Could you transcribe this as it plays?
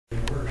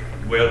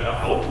Well, I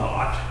hope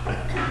not.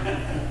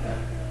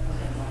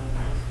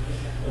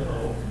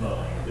 Oh,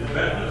 no. It's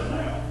better than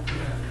now.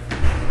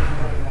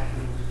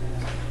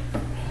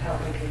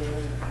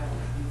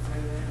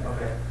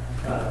 Okay.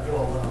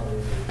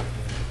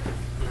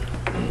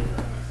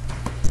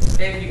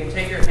 Okay, if you can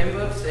take your hymn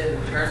books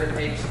and turn to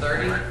page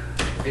 30.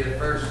 It'll be the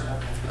first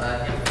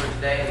hymn for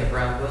today in the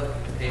brown book,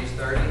 page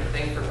 30.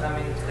 Thanks for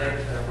coming today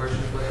to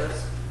worship with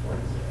us.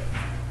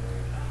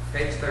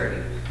 Page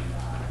 30.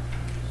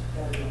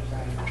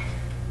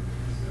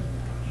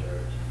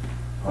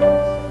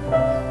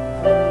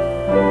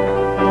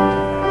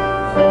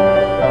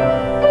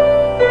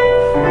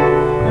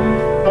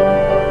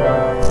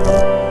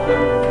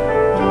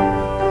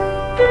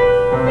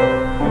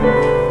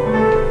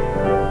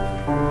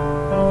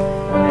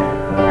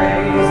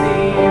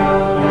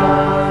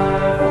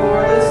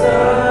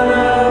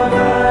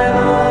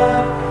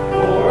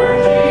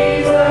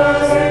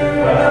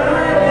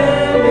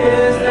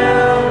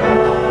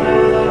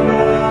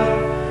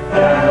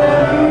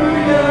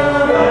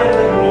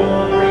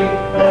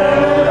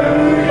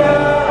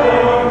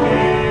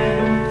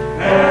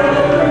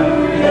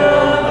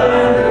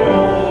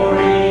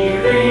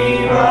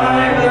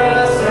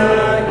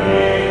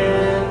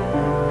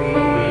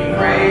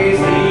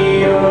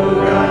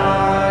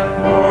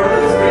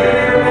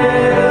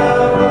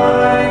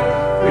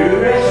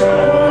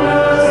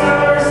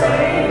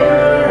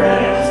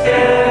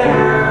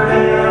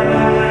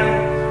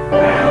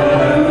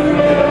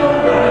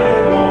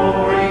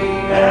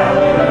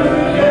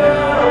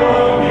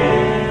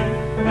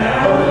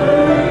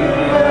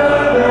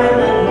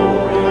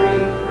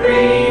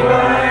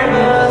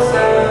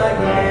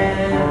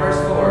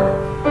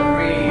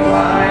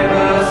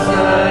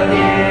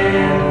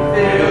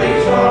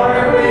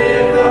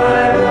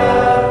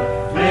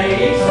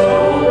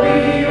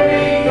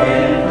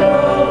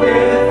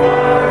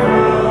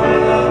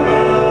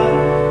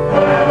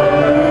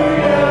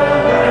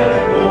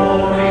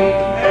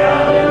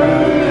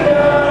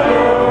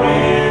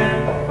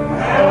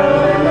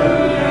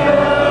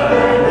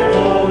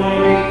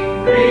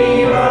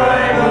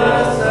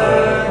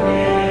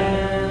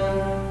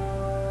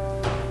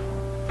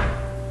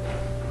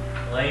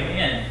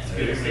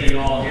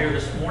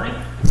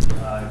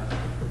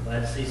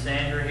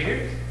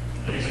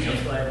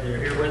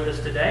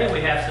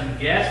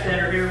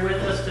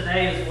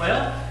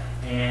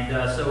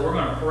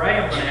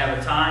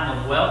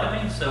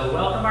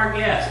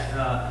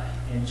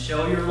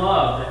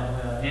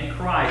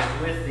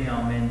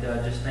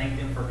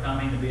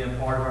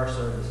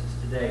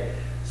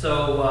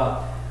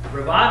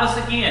 Revive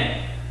us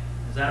again.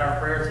 Is that our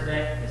prayer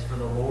today? It's for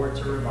the Lord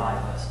to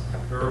revive us.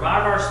 To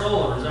revive our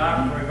soul, to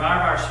revive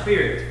our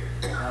spirit,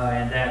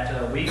 and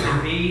that we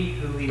can be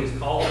who He has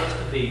called us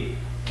to be.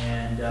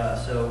 And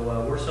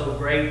so we're so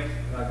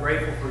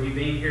grateful for you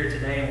being here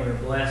today, and we're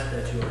blessed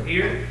that you are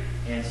here.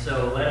 And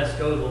so let us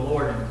go to the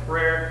Lord in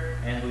prayer.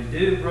 And we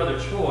do, Brother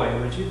Troy,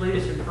 would you lead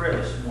us in prayer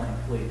this morning,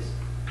 please?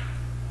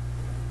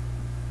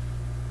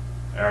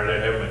 Our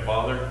dear Heavenly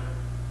Father,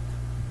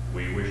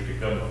 we wish to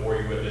come before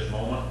you at this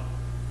moment.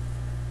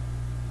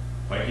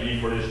 Thanking you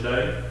for this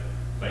day.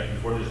 Thank you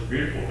for this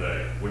beautiful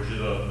day, which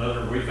is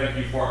another, we thank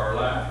you for our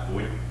life.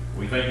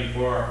 We thank you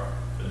for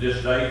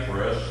this day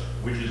for us,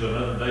 which is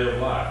another day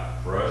of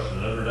life for us,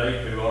 another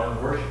day to honor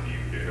and worship you,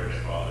 dear Heavenly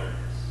Father.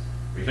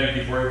 We thank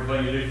you for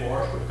everything you do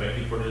for us. We thank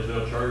you for this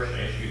little church and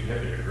ask you to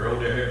help it to grow,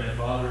 dear Heavenly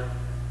Father.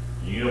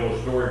 You know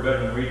the story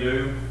better than we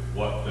do.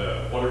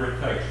 Whatever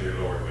it takes, dear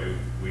Lord,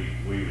 we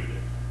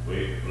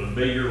would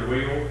be your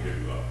will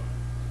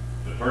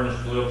to turn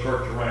this little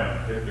church around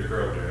and help it to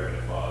grow, dear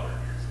Heavenly Father.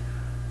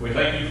 We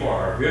thank you for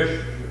our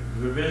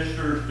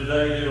visitors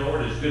today, dear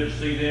Lord. It's good to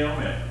see them,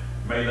 and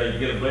may they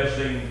get a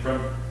blessing from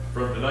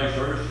today's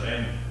service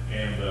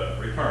and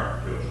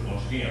return to us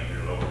once again,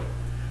 dear Lord.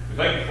 We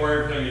thank you for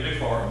everything you do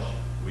for us.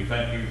 We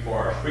thank you for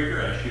our speaker.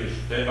 I ask you to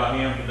stand by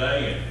him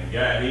today and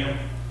guide him,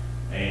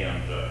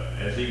 and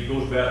as he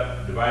goes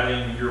about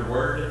dividing your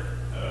word,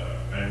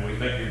 and we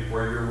thank you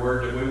for your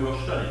word that we will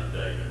study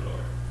today, dear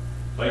Lord.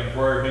 Thank you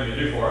for everything you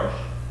do for us.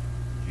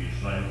 In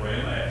Jesus' name, pray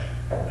and ask.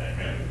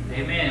 Amen.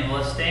 Amen. Well,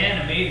 let's stand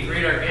and meet and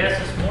greet our guests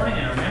this morning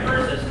and our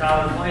members as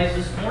Tyler plays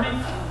this morning.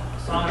 A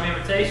song of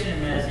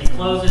invitation, and as he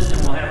closes, then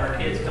we'll have our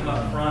kids come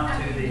up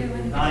front to the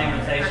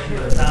non-invitation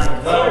to a time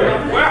of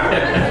welcome.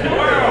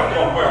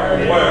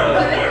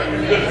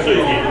 Good to see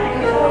you. Yeah.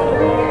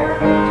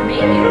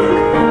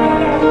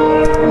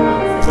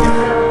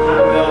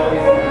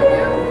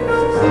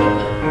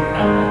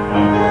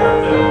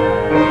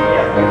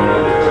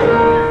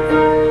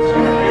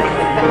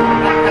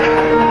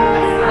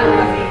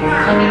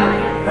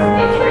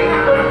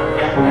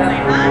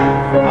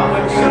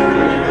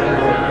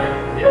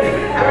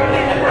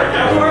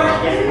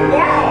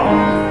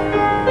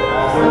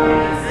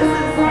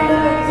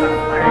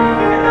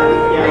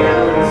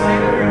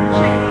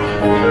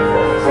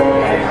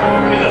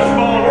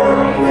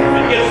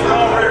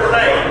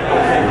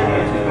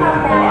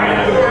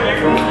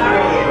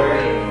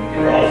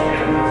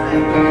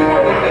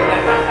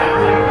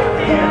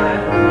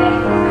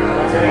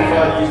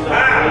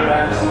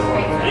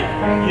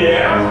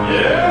 Yeah,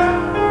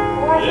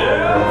 yeah,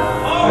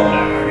 yeah. Oh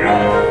my God.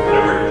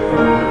 We're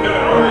kind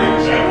of already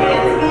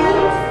excited.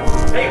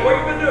 Hey, what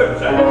you been doing,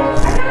 Sam?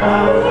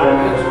 I'm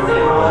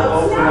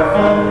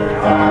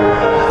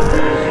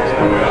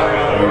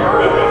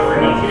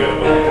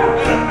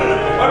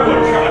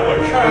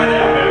gonna try it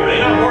out, man. It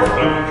ain't not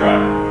working, I'm gonna try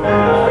it.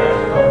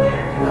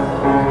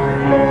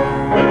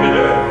 What you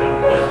doing?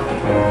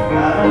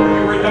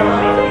 You read that or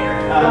something?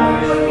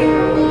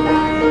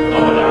 Oh,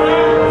 no,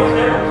 there.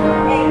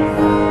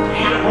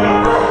 You know, when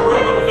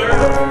rubbing there,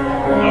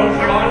 no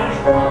spiders.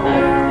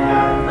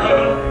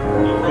 Rubbing,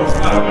 little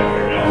spider back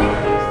there, you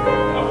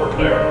I worked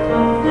there.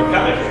 We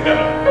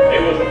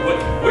it was,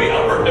 I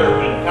worked there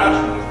when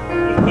Tyson was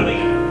putting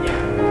it.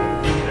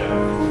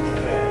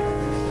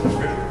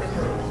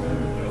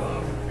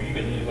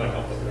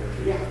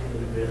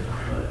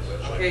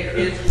 Okay,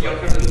 kids, can y'all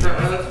come to the front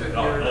rows with your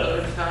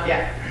children's time?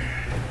 Yeah.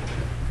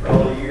 For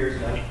all the years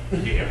now.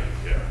 Yeah,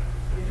 yeah.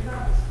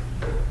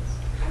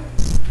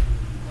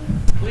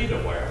 Lead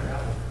aware.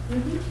 You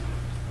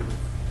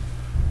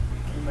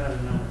might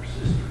have known her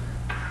sister,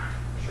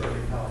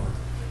 Shirley Palmer.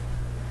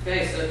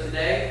 Okay, so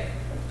today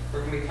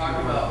we're going to be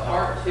talking about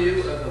part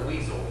 2 of the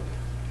weasel.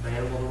 The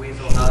animal, the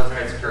weasel, how it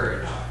has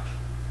courage.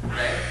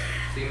 Okay?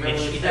 So you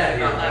remember what we said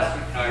about last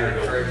week, how it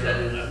has courage, that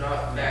it does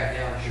not back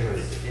down to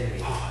its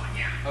enemies.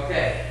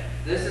 Okay,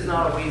 this is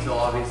not a weasel,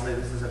 obviously,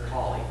 this is a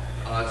collie.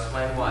 I'll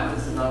explain why.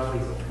 This is not a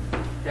weasel.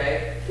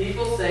 Okay?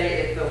 People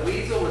say if the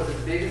weasel was as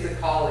big as a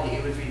collie,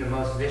 it would be the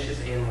most vicious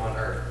animal on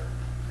earth.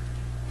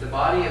 The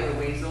body of the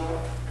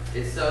weasel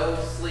is so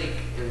sleek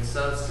and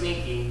so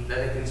sneaky that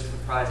it can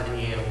surprise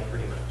any animal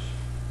pretty much.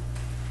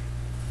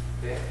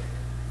 Okay?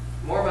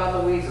 More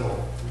about the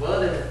weasel.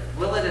 Will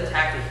it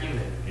attack a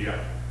human?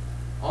 Yeah.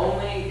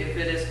 Only if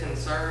it is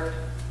concerned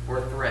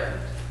or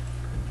threatened.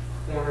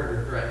 Cornered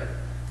or threatened.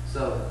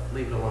 So,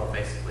 leave it alone,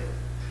 basically.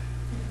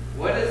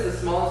 What is the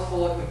smallest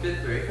hole it can fit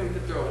through? It can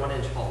fit through a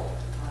 1-inch hole.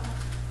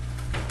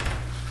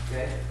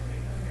 Okay?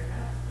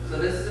 So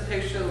this is a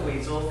picture of the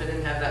weasel. If it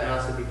didn't have that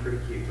mouse, it would be pretty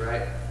cute,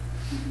 right?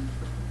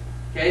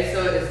 Okay,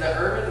 so is the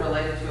ermine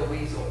related to a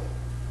weasel?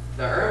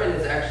 The ermine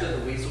is actually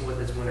the weasel with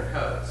its winter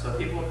coat. So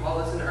people call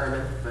this an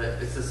ermine, but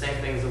it's the same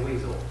thing as a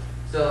weasel.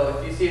 So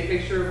if you see a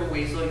picture of a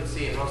weasel, you'll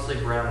see it mostly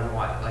brown and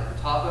white. Like the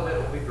top of it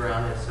will be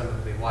brown and some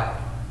will be white.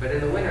 But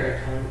in the winter,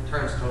 it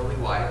turns totally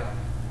white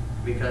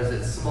because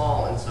it's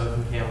small and so it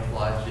can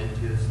camouflage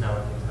into the snow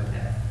and things like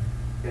that.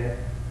 Okay?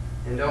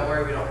 And don't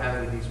worry, we don't have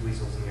any of these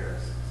weasels near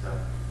us. So,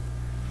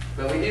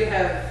 but we do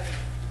have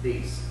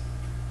these.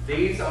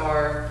 These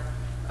are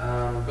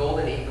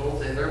golden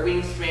eagles, and their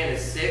wingspan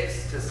is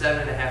 6 to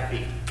 7.5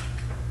 feet.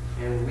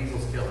 And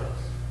weasels kill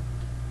those.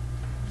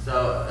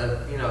 So,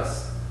 a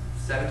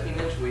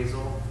 17-inch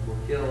weasel will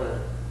kill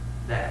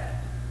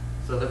that.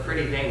 So they're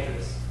pretty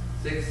dangerous.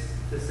 6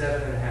 to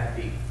 7.5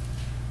 feet.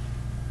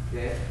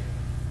 Okay?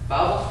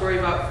 Bible story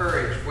about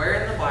courage. Where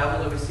in the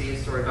Bible do we see a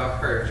story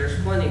about courage?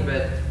 There's plenty,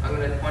 but I'm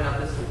going to point out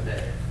this one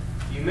today.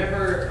 You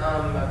remember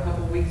a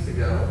couple weeks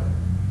ago,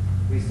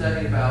 we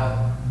studied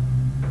about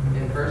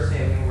in 1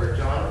 Samuel where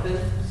Jonathan,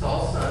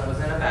 Saul's son, was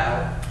in a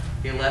battle.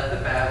 He left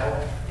the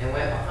battle and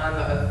went behind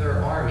the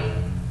other army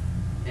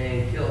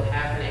and killed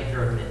half an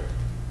acre of men.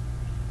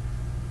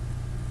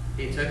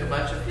 He took a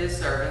bunch of his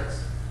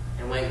servants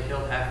and went and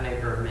killed half an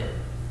acre of men.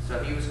 So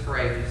he was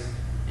courageous,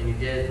 and he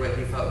did what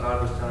he felt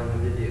God was telling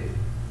him to do.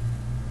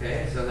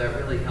 Okay, so that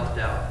really helped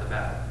out the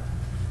battle.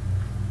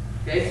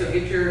 Okay, so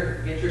get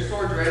your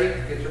swords ready,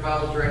 get your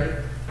Bibles ready.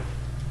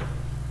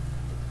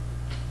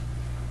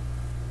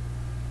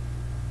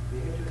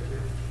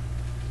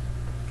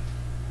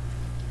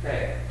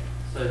 Okay,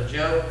 so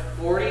Job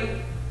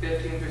 40,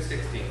 15 through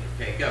 16.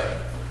 Okay, go.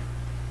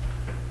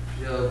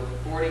 Job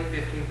 40,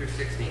 15 through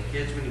 16.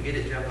 Kids, when you get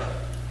it, jump up.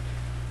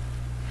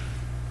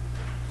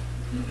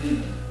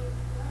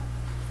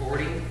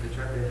 40, it's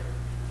right there.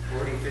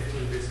 40,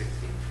 15 through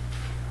 16.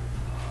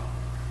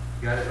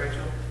 You got it,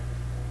 Rachel?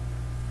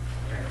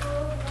 Okay.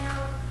 Behold, now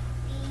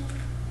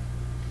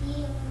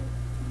he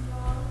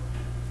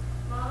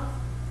moth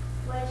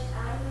which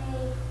I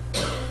made,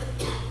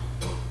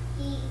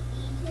 he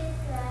eateth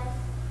grass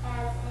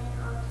as an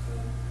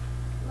oxen.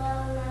 Lo,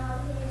 now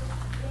his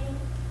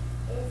strength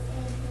is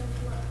in his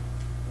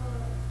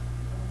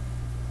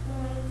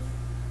loins,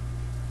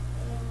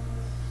 and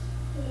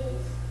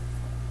his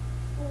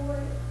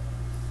fore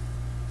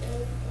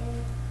is in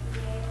the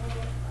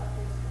angle of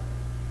his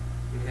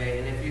belly. Okay,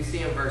 and if you see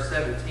in verse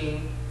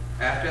 17,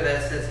 after that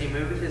it says, he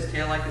moveth his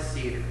tail like a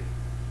cedar.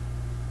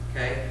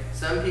 Okay,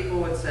 some people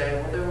would say,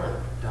 well, there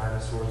weren't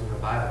dinosaurs in the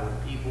Bible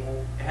with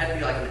people. It had to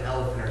be like an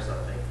elephant or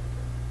something.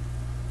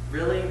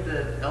 Really,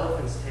 the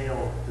elephant's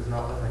tail does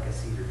not look like a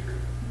cedar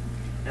tree.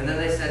 And then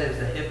they said it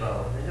was a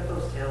hippo. The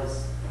hippo's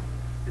tail's,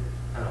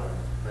 I don't know,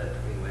 but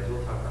anyways,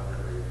 we'll talk about that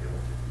later if you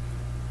want to.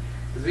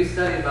 Because we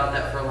studied about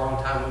that for a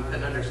long time, we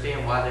couldn't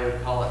understand why they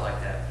would call it like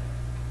that.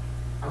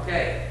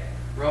 Okay,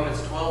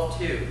 Romans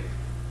 12:2.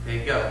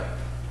 Okay, go.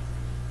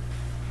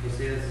 You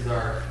see, this is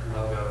our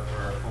logo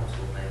for our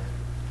homeschool thing.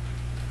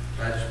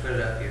 So I just put it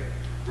up here.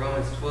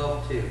 Romans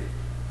 12:2.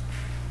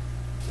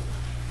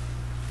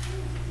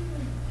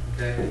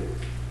 Okay.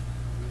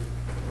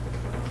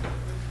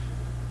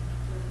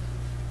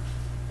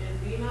 And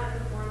be not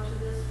conformed to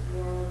this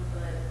world,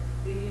 but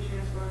be ye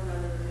transformed by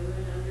the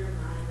renewing of your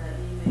mind, that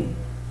ye may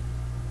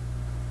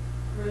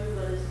prove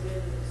what is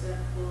good and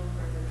acceptable and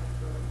perfect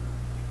will of God.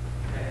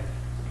 Okay.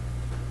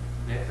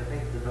 Next, I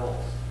think it's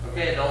adults.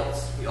 Okay, adults,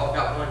 you all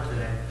got one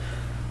today.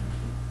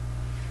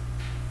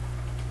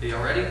 Are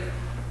y'all ready?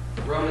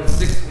 Romans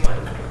 6:1.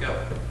 Go.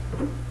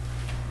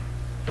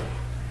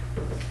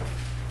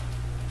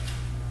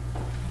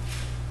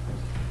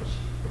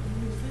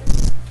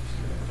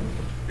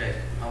 Okay,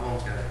 my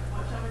mom's got it.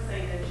 What shall we say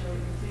then? Shall we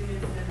continue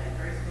in sin that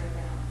grace may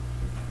abound?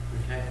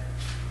 Okay.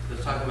 So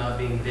it's talking about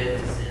being dead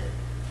to sin.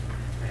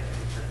 Okay,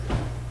 that's it.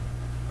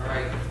 All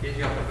right, kids,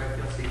 y'all go back to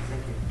your seats.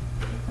 Thank you.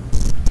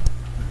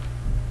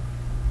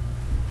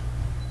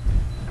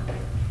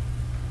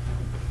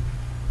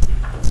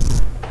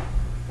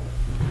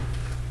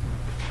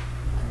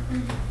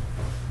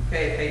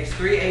 Okay, page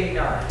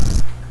 389.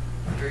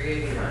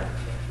 389.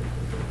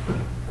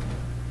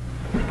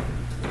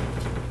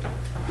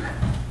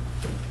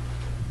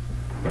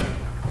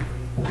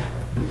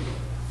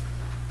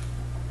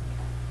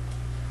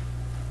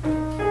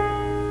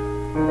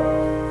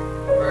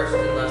 First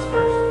and last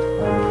verse.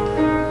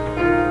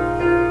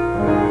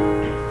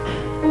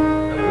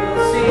 And we'll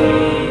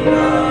sing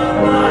of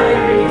my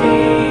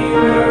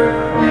Redeemer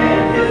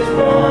and His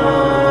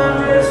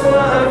wondrous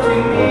love to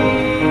me.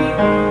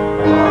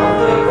 On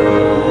the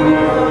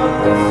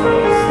cross He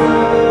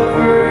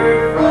suffered,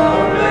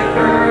 from the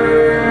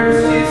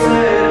curse to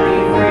set me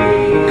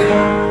free.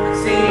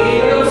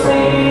 Sing, oh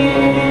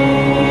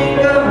sing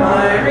of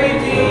my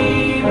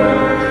Redeemer.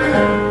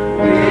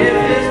 With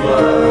His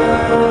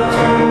blood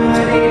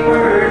He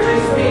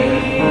purchased me.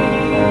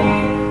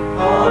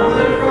 On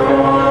the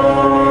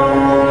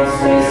cross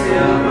He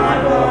sealed my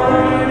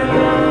pardon,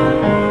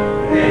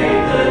 paid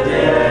the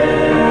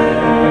debt,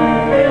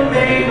 and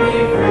made me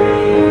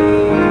free.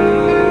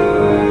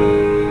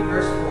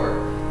 Verse 4.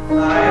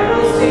 I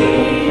will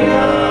sing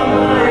of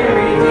my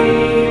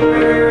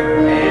Redeemer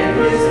and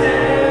His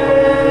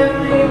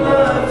heavenly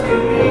love to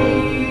me.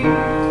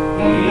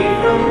 He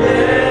from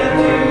death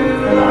to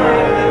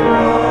life hath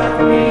brought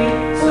me,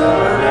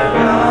 Son of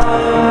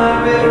God,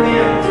 with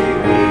Him to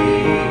be.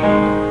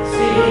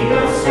 Sing,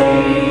 oh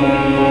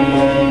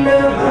sing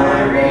of my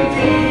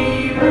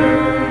Redeemer.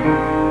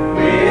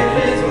 With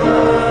His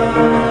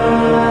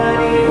blood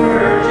He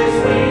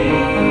purchased me.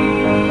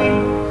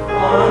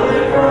 On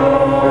the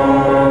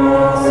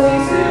cross He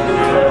sealed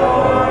my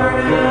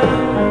pardon,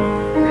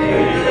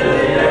 paid the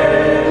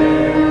debt,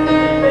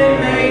 and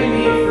made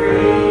me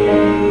free.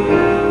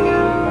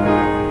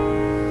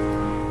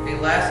 Okay,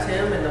 last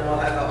hymn, and then we'll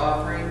have the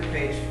offering,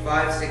 page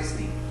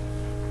 560.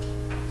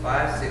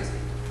 560.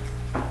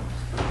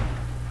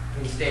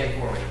 Can you stand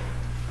for me?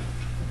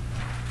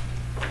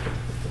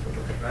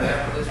 Right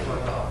after this one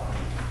off.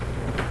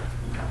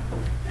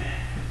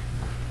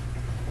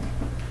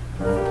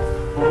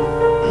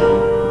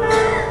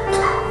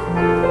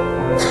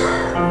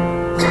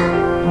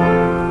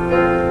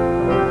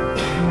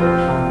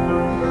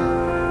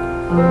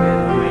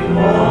 When we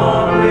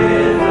walk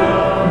with the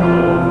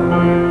Lord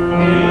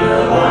in the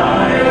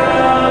light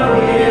of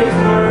His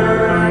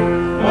word,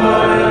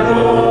 what a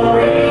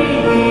glory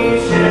He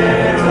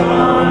sheds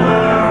on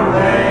our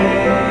way.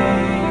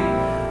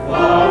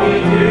 While we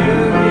do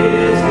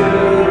His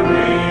good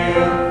will,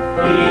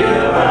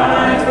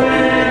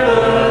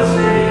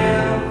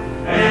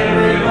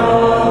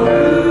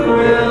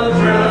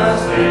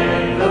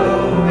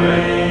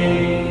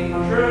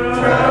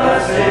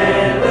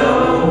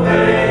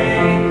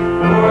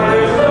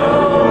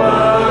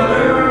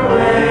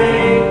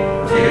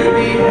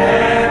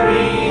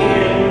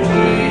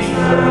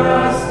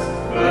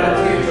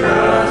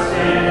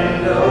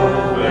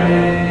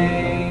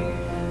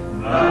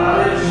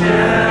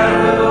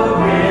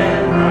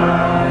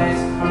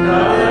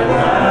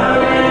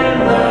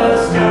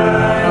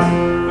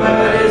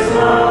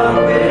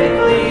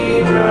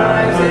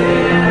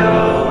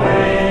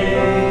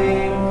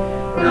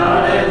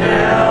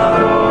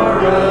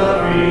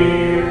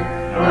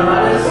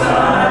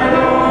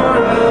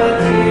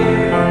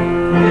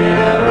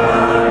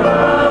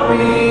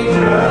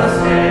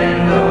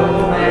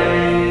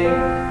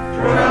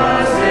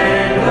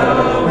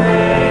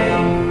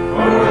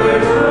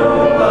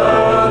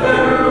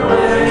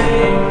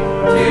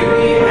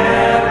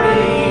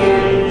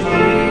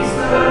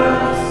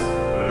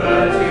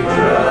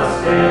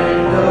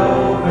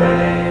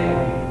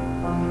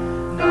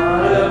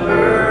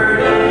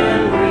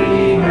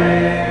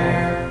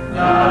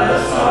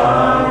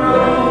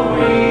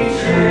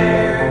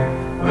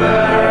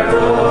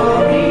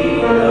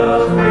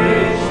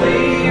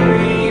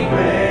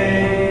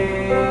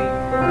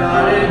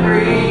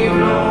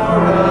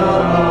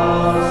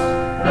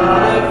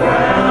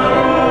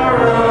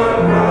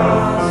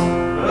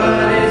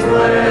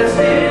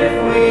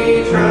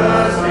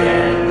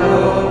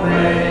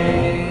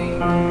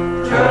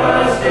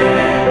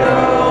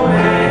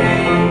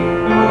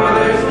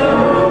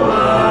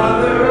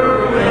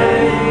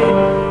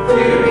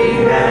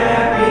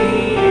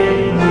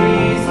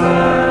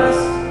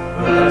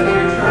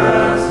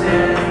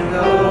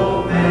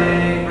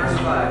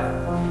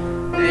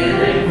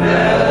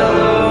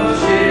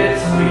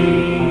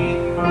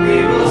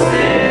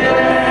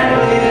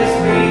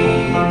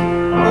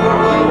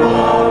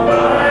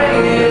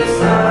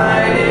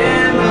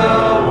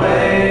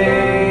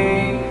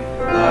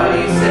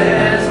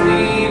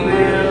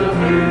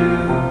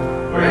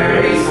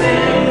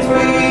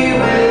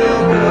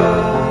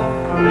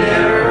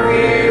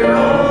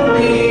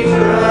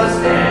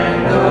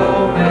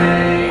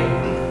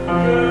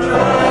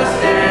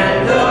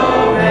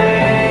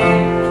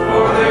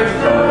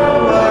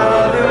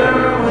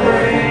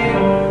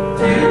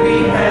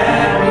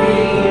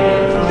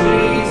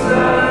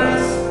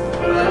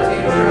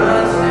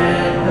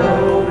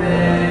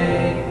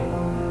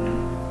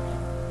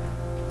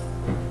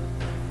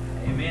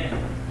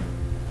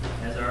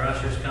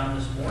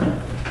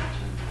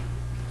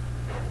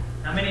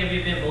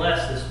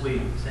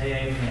 week. Say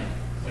amen.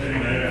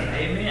 Amen.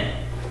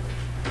 Amen.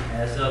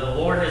 As the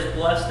Lord has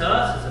blessed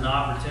us, it's an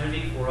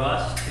opportunity for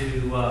us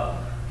to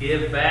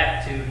give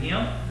back to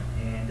Him.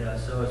 And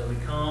so as we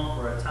come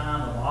for a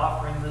time of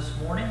offering this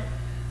morning,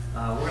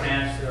 we're going to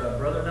ask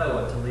Brother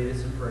Noah to lead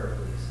us in prayer,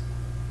 please.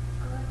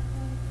 God,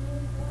 thank you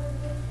for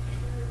this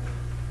word.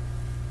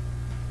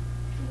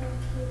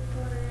 Thank you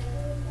for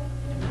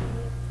everything you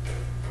do.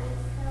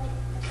 Please help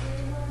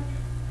everyone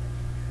travel.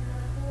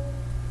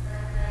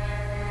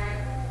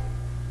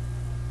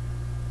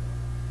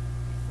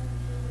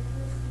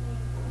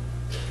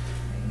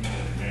 In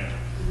Jesus' name. Amen.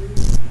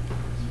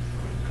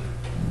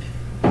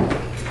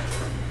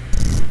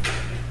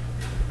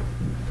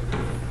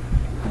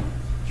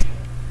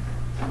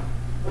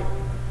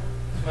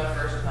 It's my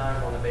first time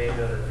on the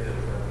banjo to do it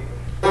for people.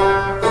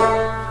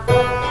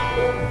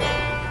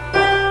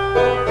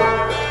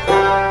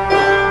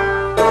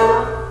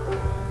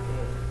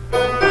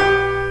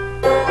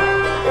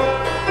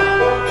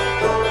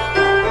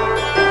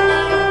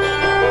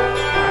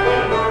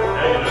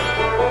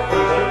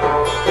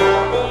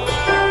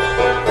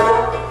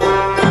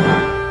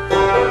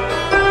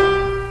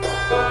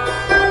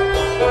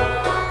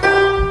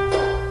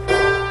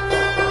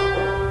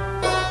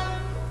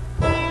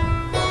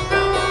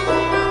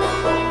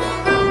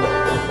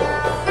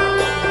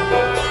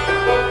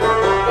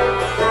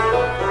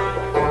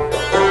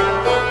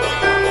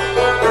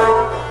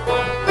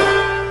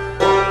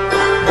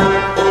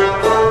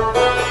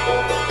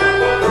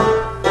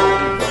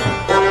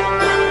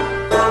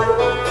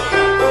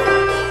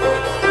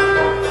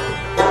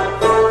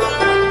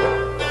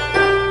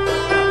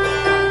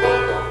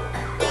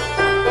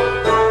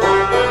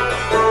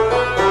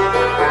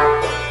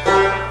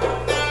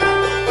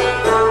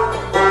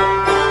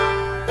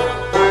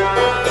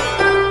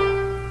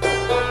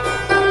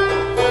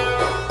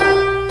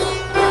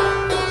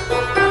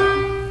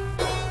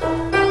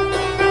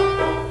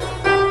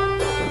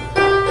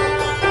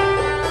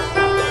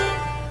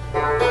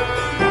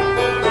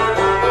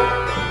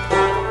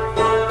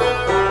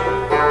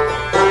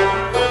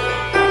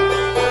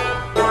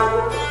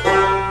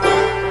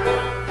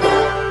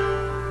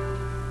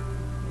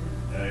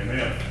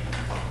 Amen.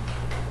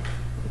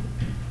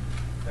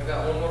 I've got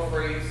one more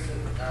for you.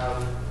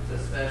 It's a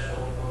special.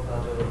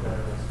 I'll do it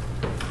better this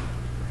one.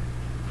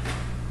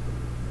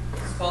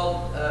 It's called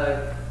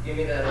 "Give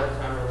Me That Old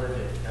Time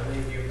Religion." How many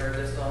of you have heard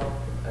this song?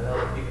 I know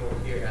that people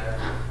here have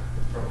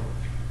from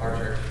our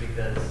church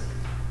because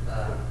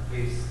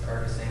we've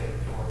already sang it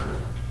before.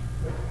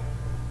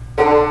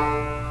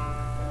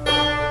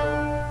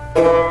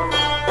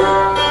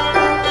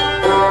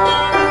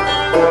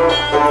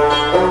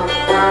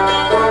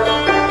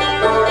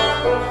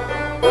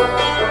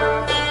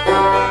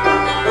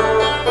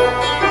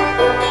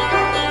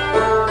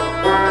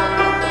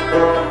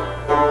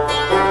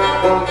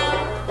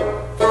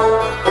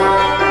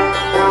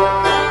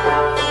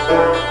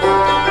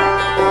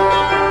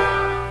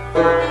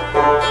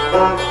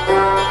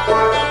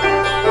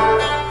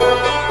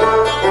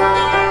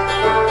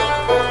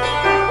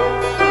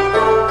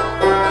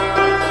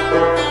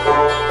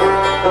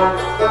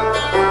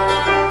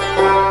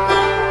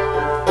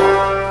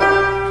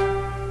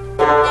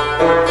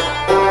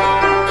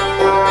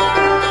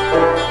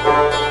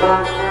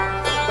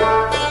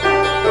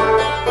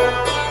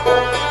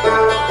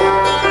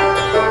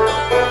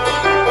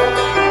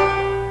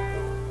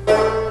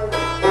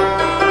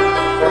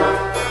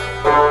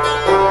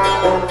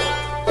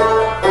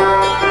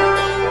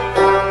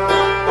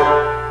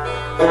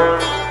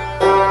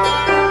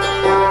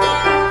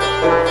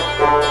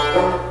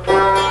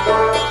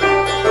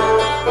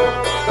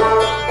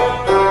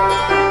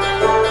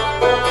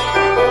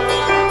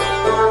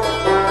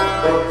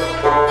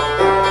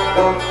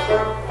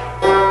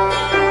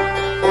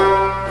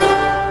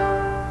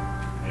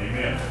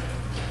 Amen.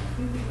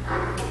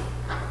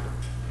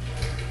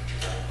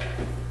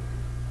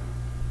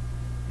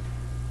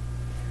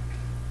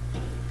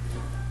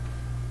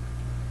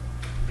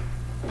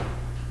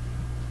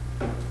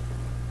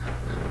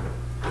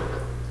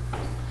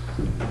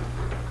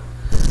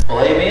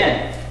 Well,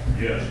 amen.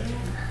 Yes.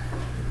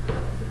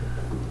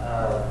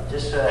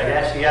 Just I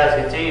ask you guys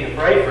to continue to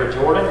pray for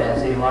Jordan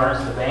as he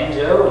learns the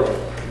banjo.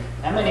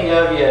 And how many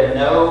of you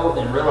know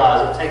and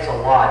realize it takes a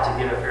lot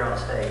to get up here on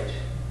stage?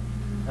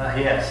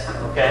 Yes,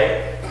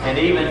 okay. And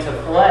even to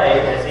play,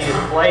 as he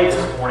has played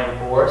this morning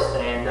for us,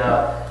 and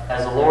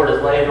as the Lord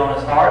has laid it on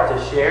his heart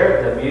to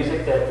share the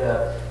music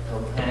that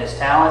and his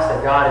talents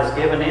that God has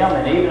given him,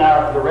 and even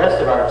the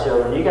rest of our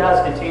children. You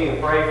guys continue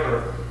to pray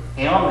for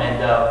him,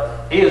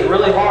 and he is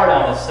really hard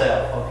on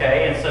himself,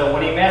 okay? And so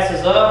when he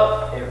messes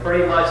up, it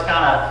pretty much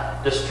kind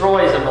of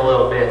destroys him a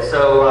little bit.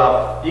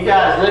 So you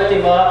guys lift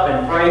him up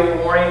and pray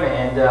for him,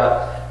 and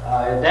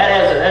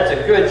that's a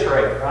good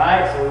trait,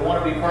 right? So we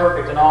want to be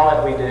perfect in all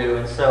that we do.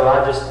 And so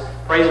I just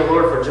praise the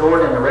Lord for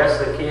Jordan and the rest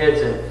of the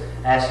kids, and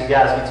ask you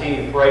guys to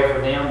continue to pray for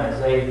them as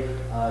they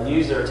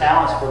use their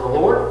talents for the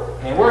Lord.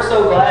 And we're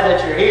so glad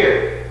that you're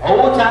here.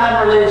 Old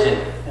time religion.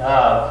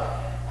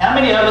 How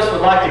many of us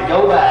would like to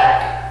go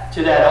back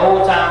to that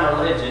old-time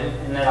religion,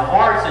 and that the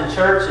hearts and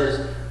churches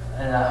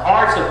and the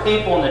hearts of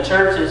people in the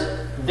churches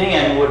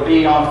then would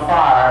be on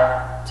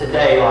fire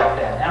today like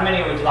that. How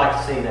many would you like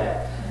to see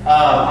that?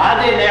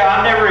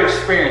 I've never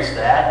experienced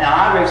that. Now,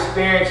 I've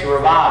experienced a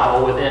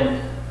revival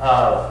within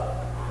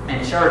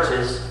in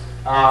churches,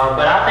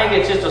 but I think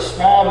it's just a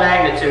small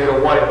magnitude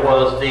of what it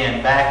was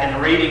then, back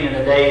in reading in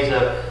the days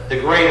of the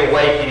Great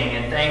Awakening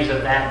and things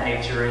of that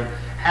nature, and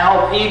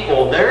how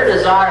people, their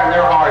desire in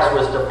their hearts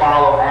was to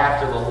follow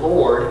after the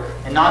Lord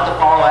and not to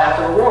follow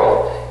after the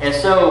world. And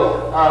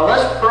so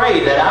let's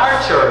pray that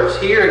our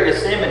church here at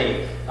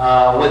Gethsemane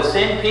would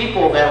send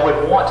people that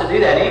would want to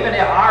do that. Even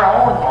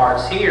our own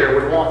hearts here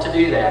would want to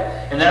do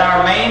that. And that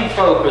our main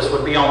focus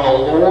would be on the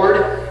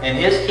Lord and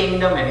His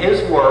kingdom and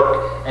His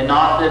work and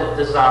not the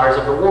desires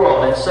of the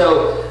world. And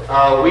so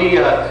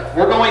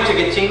we're going to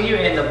continue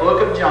in the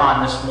book of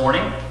John this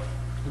morning.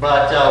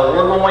 But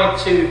we're going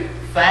to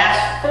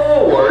fast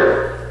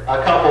forward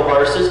a couple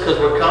verses because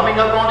we're coming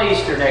up on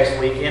Easter next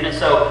weekend. And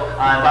so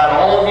I invite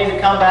all of you to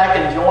come back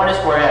and join us.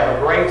 We're going to have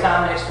a great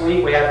time next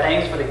week. We have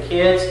things for the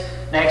kids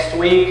next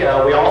week.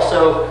 We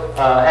also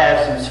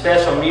have some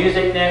special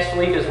music next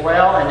week as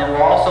well. And then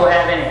we're also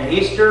having an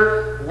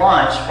Easter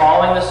lunch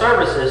following the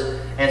services.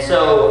 And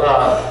so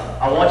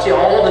I want you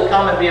all to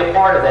come and be a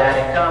part of that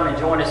and come and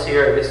join us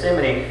here at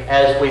Gethsemane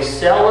as we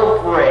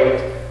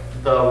celebrate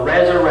the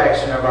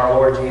resurrection of our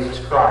Lord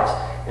Jesus Christ.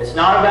 It's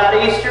not about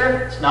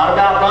Easter, it's not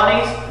about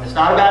bunnies, and it's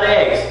not about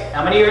eggs.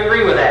 How many of you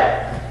agree with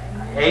that?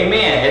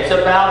 Amen. It's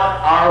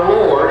about our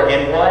Lord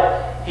and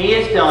what He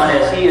has done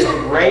as He is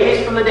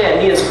raised from the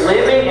dead. He is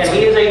living, and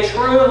He is a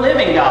true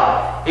living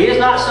God. He is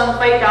not some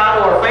fake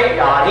idol or fake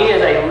God. He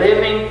is a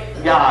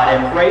living God,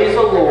 and praise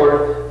the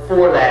Lord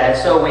for that.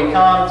 And so we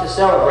come to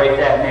celebrate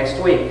that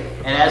next week.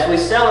 And as we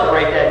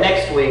celebrate that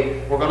next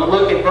week, we're going to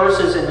look at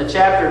verses in the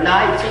chapter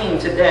 19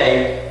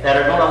 today that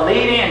are going to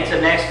lead into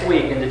next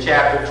week, into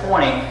chapter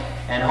 20.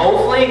 And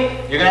hopefully,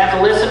 you're going to have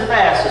to listen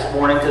fast this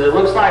morning because it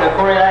looks like,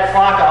 according to that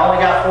clock, I only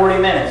got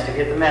 40 minutes to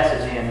get the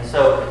message in. And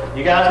so,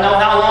 you guys know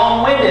how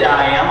long-winded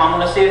I am. I'm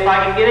going to see if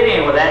I can get it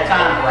in with that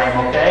time frame,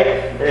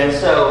 okay? And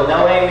so,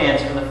 no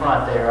amens from the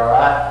front there, all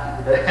right?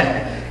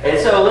 And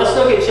so, let's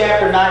look at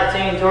chapter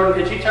 19. Jordan,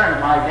 could you turn the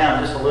mic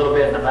down just a little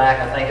bit in the back?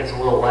 I think it's a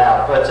little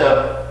loud.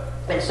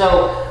 And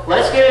so,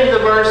 let's get into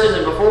the verses,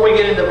 and before we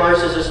get into the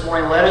verses this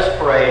morning, let us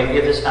pray and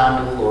give this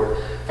time to the Lord.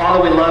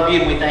 Father, we love you,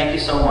 and we thank you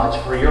so much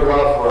for your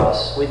love for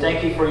us. We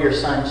thank you for your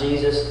Son,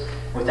 Jesus.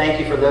 We thank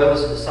you for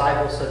those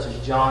disciples, such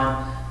as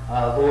John,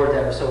 Lord,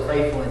 that were so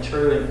faithful and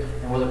true,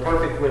 and was a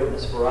perfect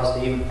witness for us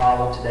to even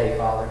follow today,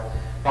 Father.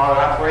 Father,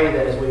 I pray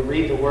that as we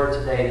read the Word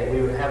today, that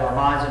we would have our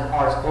minds and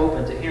hearts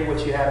open to hear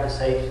what you have to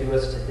say to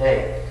us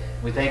today.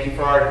 We thank you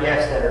for our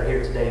guests that are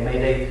here today. May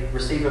they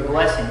receive a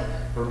blessing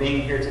for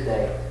being here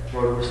today.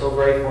 Lord, we're so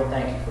grateful and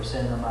thank you for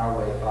sending them our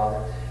way,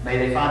 Father. May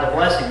they find a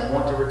blessing and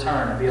want to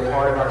return and be a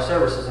part of our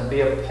services and be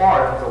a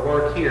part of the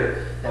work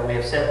here that we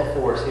have set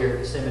before us here at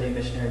Gethsemane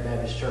Missionary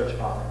Baptist Church,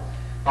 Father.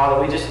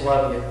 Father, we just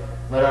love you.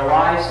 Let our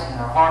lives and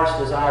our heart's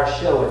desires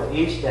show it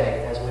each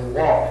day as we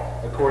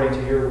walk according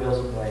to your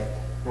wills and way.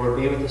 Lord,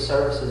 be with the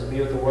services, be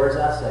with the words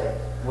I say.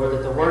 Lord,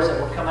 that the words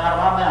that will come out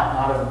of my mouth,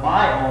 not of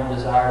my own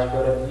desires,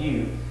 but of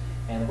you.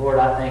 And Lord,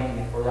 I thank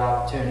you for the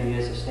opportunity it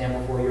is to stand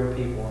before your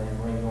people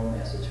and bring your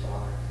message,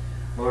 Father.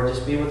 Lord,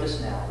 just be with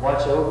us now.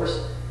 Watch over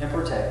us and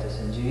protect us.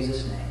 In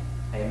Jesus' name,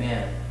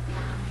 amen.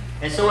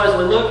 And so as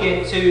we look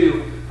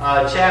into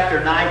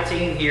chapter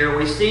 19 here,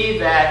 we see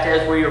that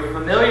as we are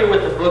familiar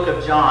with the book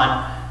of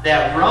John,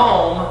 that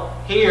Rome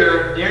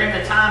here, during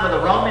the time of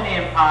the Roman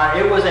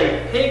Empire, it was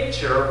a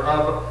picture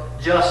of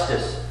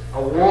justice,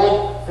 a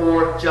world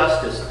for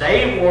justice.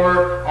 They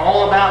were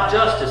all about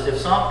justice. If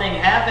something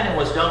happened and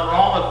was done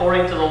wrong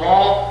according to the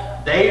law,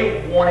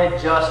 they wanted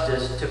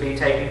justice to be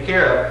taken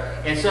care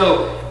of. And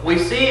so we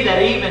see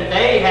that even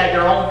they had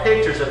their own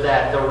pictures of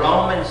that. The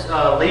Roman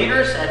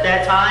leaders at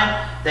that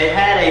time, they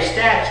had a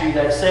statue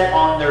that sat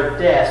on their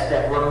desk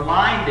that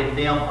reminded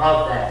them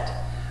of that.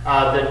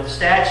 The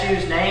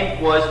statue's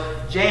name was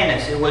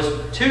Janus. It was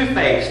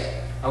two-faced.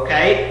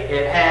 Okay?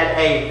 It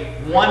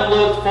had one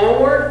looked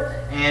forward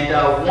and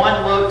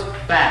one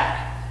looked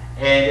back.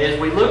 And as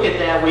we look at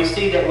that, we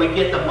see that we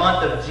get the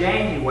month of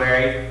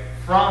January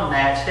from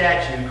that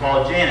statue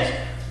called Janus.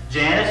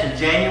 Janus in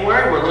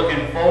January, we're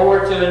looking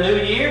forward to a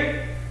new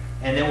year,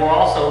 and then we're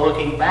also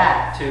looking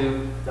back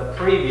to the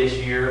previous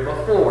year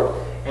before.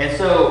 And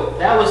so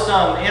that was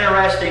some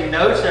interesting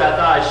notes that I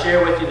thought I'd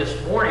share with you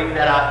this morning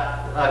that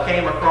I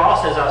came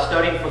across as I was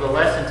studying for the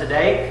lesson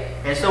today.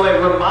 And so it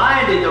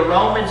reminded the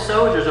Roman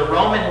soldiers, the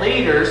Roman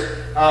leaders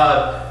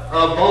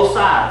of both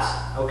sides.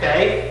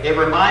 Okay? It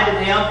reminded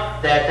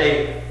them that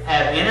they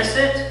have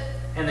innocent,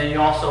 and then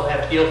you also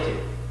have guilty.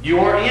 You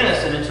are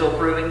innocent until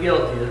proven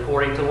guilty,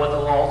 according to what the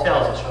law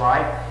tells us,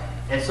 right?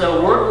 And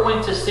so we're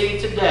going to see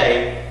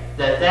today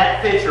that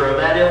that picture of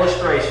that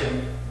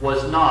illustration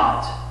was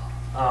not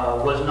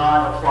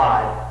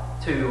applied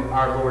to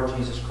our Lord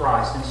Jesus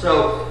Christ. And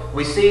so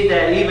we see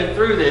that even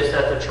through this,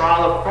 that the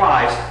trial of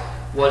Christ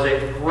was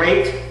a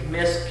great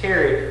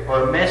miscarried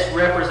or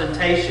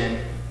misrepresentation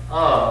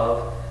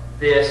of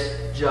this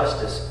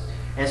justice.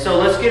 And so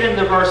let's get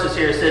into the verses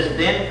here. It says,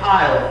 Then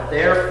Pilate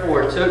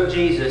therefore took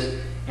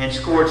Jesus and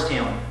scourged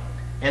him.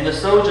 And the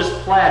soldiers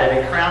platted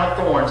a crown of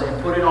thorns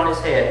and put it on his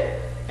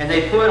head. And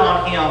they put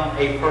on him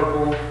a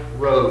purple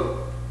robe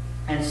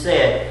and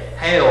said,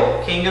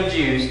 Hail, King of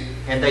Jews!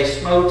 And they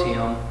smote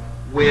him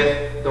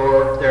with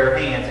their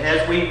hands.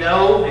 As we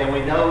know, and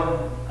we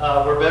know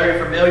we're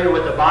very familiar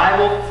with the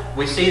Bible,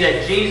 we see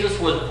that Jesus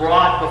was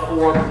brought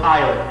before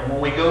Pilate. And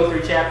when we go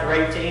through chapter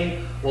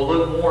 18, we'll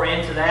look more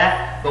into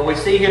that. But we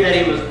see here that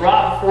he was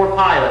brought before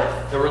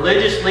Pilate. The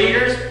religious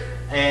leaders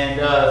and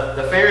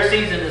the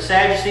Pharisees and the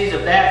Sadducees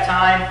of that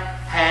time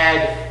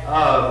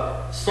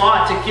had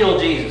sought to kill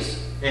Jesus.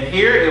 And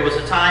here it was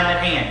a time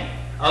at hand.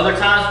 Other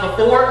times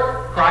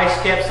before,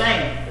 Christ kept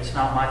saying, It's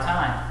not my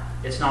time.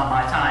 It's not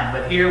my time.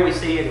 But here we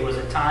see it was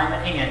a time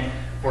at hand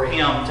for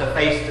him to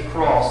face the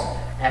cross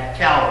at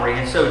Calvary.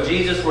 And so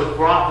Jesus was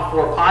brought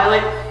before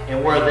Pilate,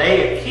 and where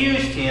they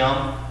accused him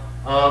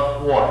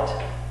of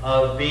what?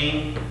 Of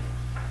being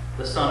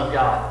the Son of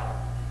God.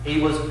 He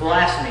was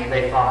blasphemy,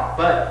 they thought.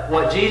 But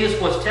what Jesus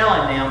was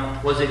telling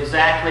them was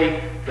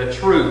exactly the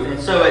truth. And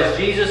so as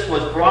Jesus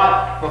was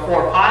brought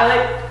before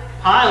Pilate,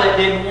 Pilate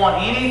didn't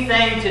want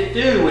anything to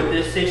do with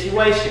this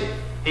situation.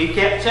 He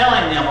kept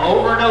telling them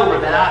over and over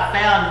that I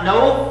found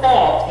no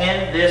fault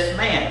in this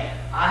man.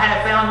 I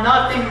have found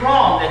nothing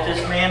wrong that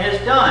this man has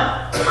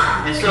done.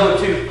 And so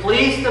to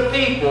please the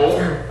people,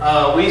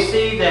 we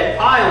see that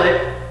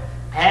Pilate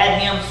had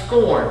him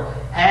scorned,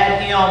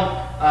 had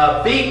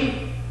him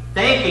beaten,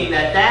 thinking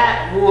that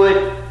that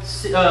would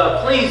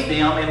please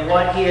them in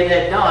what he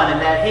had done, and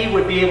that he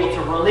would be able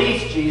to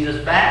release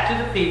Jesus back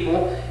to the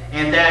people,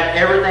 and that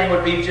everything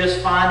would be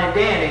just fine and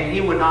dandy, and he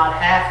would not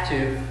have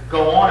to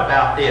go on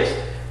about this.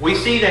 We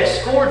see that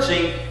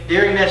scourging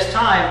during this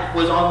time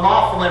was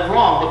unlawful and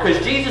wrong,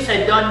 because Jesus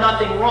had done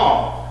nothing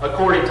wrong,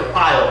 according to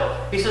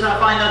Pilate. He says, I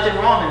find nothing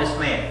wrong in this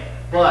man.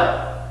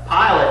 But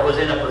Pilate was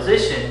in a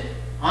position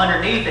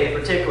underneath a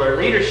particular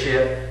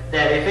leadership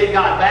that if it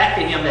got back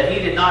to him that he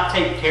did not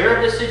take care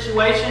of this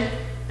situation,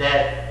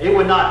 that it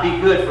would not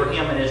be good for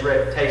him and his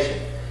reputation.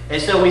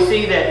 And so we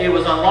see that it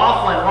was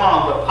unlawful and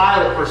wrong, but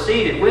Pilate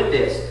proceeded with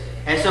this.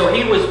 And so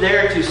he was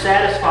there to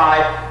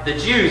satisfy the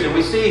Jews. And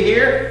we see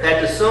here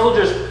that the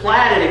soldiers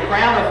platted a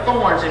crown of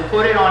thorns and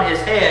put it on his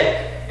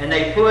head, and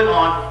they put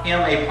on him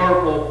a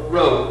purple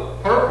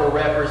robe. Purple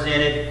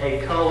represented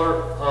a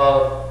color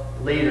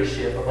of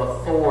leadership, of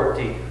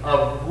authority,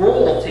 of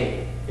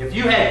royalty. If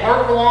you had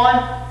purple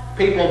on,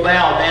 people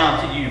bow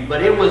down to you.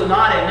 But it was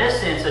not in this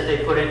sense that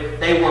they put it.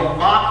 They were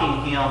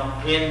mocking him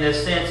in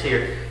this sense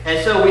here.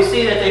 And so we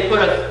see that they put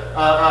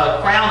a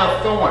crown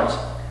of thorns.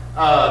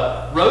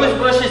 Rose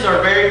bushes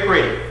are very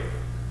pretty,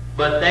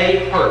 but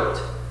they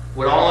hurt.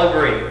 We'd all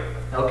agree.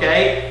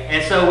 Okay?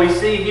 And so we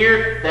see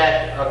here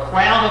that a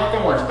crown of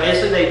thorns.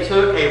 Basically, they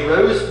took a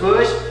rose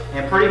bush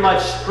and pretty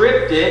much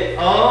stripped it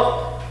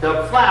of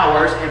the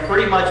flowers and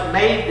pretty much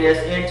made this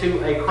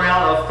into a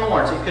crown of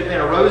thorns. It could have been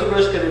a rose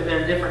bush, could have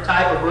been a different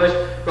type of bush,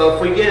 but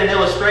if we get an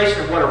illustration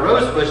of what a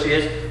rose bush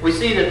is, we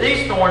see that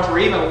these thorns were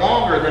even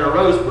longer than a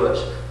rose bush.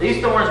 These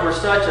thorns were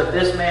such of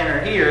this manner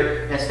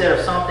here instead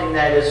of something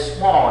that is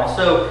small. And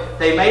so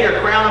they made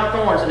a crown of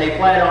thorns and they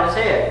platted on his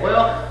head.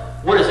 Well,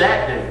 what does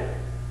that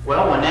do?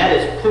 Well, when that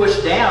is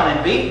pushed down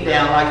and beaten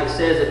down like it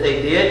says that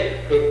they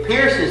did, it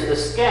pierces the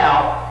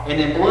scalp and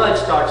then blood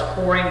starts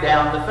pouring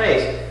down the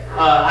face.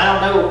 I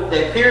don't know,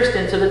 they pierced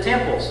into the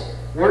temples.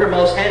 Where do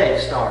most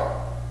headaches start?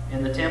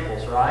 In the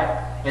temples, right?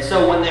 And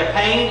so when their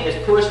pain is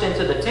pushed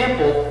into the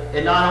temple,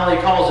 it not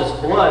only causes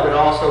blood, but it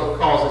also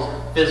causes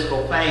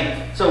physical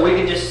pain. So we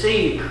can just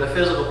see the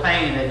physical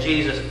pain that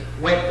Jesus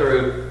went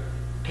through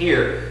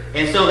here.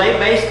 And so they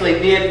basically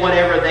did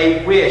whatever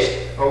they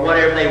wished or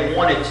whatever they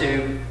wanted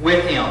to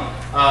with him.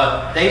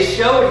 They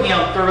showed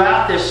him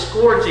throughout this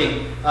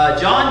scourging.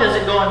 John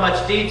doesn't go in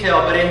much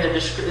detail, but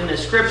in the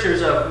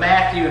scriptures of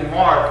Matthew and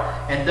Mark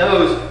and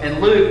those and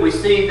Luke, we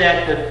see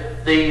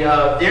that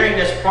during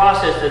this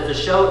process that the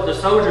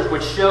soldiers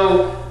would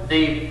show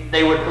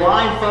they would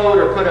blindfold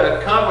or put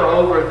a cover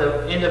over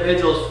the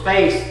individual's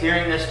face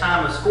during this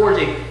time of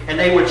scourging, and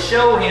they would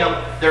show him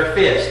their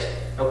fist.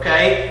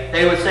 Okay?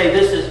 They would say,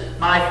 this is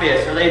my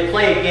fist. Or they'd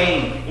play a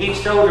game. Each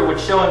soldier would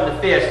show him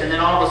the fist, and then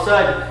all of a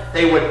sudden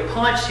they would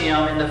punch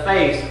him in the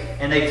face,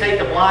 and they'd take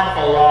the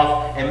blindfold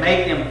off and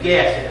make them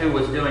guess at who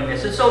was doing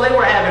this. And so they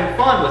were having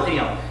fun with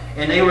him,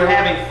 and they were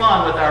having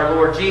fun with our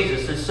Lord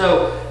Jesus. And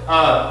so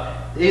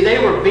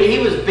he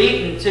was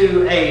beaten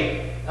to a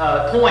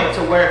point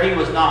to where he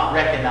was not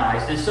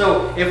recognized. And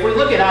so if we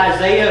look at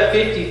Isaiah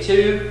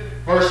 52,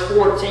 verse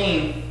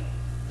 14,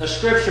 the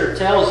scripture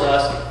tells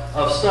us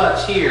of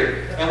such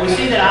here. And we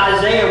see that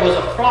Isaiah was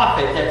a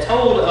prophet that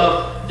told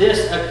of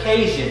this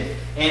occasion.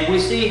 And we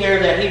see here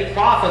that he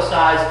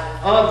prophesies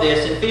of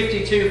this. In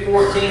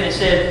 52:14 it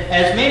said,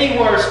 As many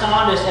were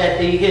astonished at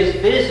his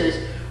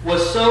visage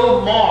was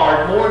so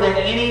marred more than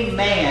any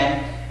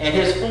man, and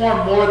his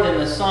form more than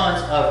the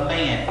sons of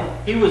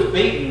man. He was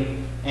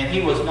beaten and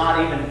he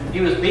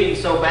was beaten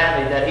so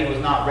badly that he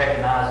was not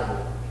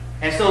recognizable.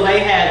 And so they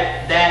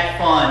had that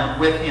fun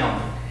with him.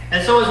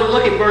 And so as we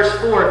look at verse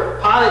 4,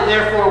 Pilate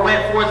therefore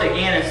went forth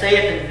again and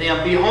saith unto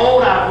them,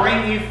 Behold, I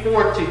bring you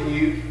forth to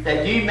you,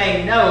 that you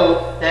may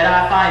know that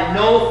I find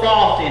no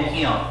fault in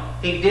him.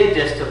 He did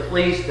this to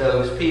please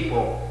those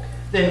people.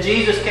 Then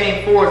Jesus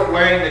came forth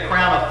wearing the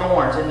crown of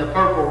thorns and the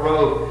purple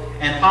robe.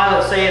 And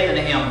Pilate saith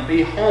unto him,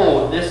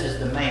 Behold, this is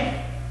the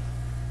man.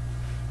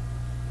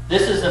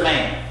 This is the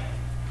man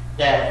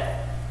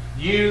that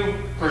you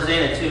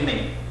presented to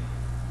me.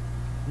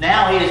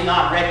 Now he is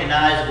not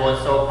recognizable,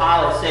 and so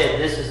Pilate said,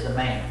 This is the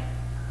man.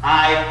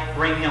 I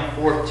bring him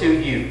forth to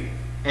you.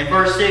 In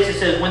verse 6 it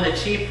says, When the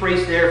chief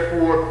priests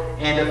therefore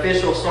and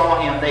officials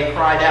saw him, they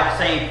cried out,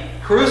 saying,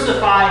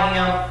 Crucify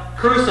him,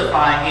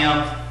 crucify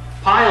him.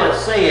 Pilate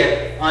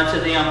saith unto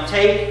them,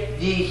 Take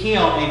ye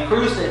him and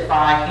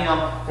crucify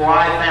him, for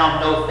I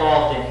found no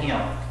fault in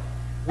him.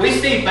 We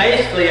see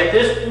basically at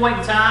this point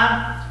in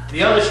time,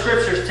 the other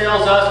scriptures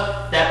tells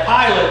us that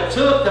Pilate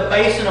took the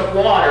basin of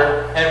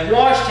water and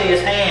washed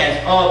his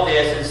hands of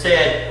this and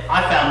said,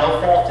 I found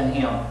no fault in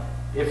him.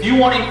 If you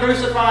want him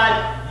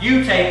crucified,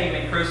 you take him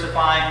and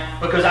crucify him,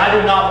 because I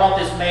do not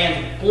want this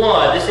man's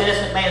blood, this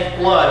innocent man's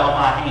blood on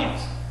my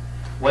hands.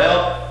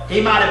 Well,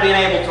 he might have been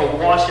able to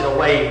wash it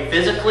away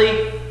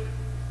physically,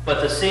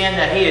 but the sin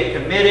that he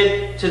had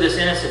committed to this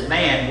innocent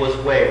man was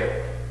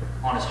where?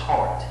 On his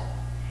heart.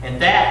 And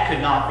that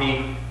could not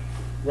be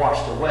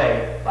washed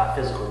away by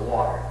physical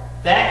water.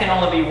 That can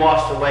only be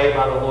washed away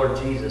by the Lord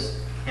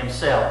Jesus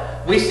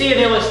himself. We see an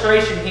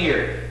illustration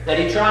here that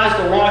he tries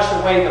to wash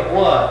away the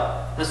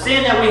blood. The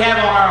sin that we have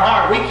on our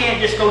heart, we can't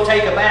just go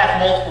take a bath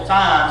multiple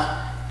times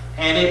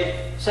and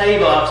it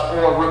save us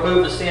or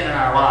remove the sin in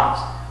our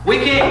lives. We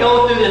can't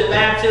go through this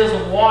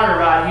baptism of water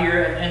right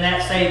here and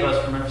that save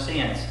us from our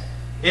sins.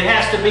 It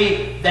has to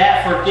be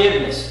that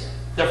forgiveness,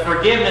 the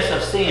forgiveness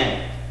of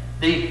sin.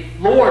 The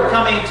Lord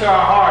coming into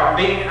our heart,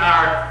 being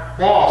our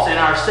boss and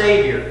our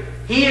Savior.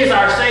 He is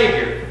our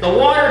Savior. The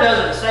water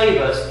doesn't save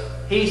us.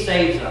 He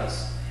saves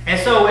us. And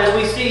so as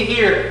we see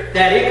here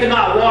that it could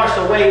not wash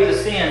away the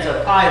sins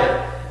of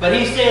Pilate. But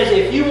he says,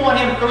 if you want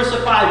him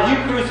crucified,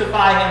 you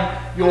crucify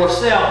him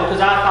yourself,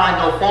 because I find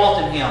no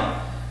fault in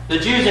him. The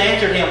Jews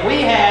answered him,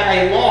 We have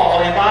a law,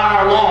 and by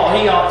our law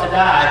he ought to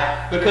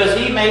die, because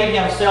he made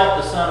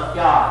himself the Son of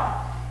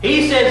God.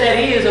 He says that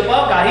he is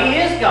above God. He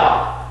is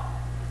God.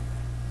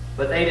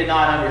 But they did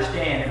not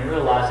understand and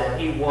realize that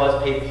he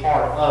was a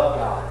part of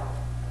God.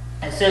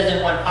 It says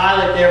that when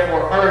Pilate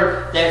therefore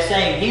heard that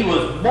saying, he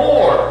was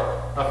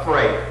more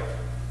afraid.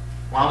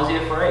 Why was he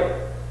afraid?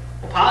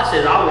 Well, Pilate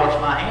says, I'll wash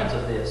my hands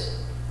of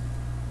this.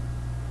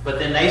 But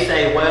then they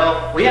say,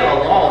 well, we have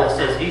a law that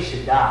says he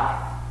should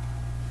die.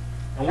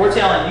 And we're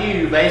telling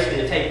you basically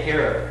to take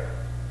care of it.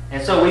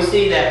 And so we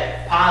see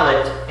that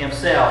Pilate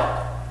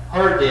himself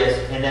heard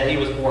this and that he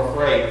was more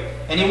afraid.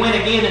 And he went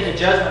again into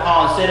judgment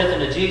hall and said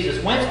unto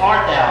Jesus, Whence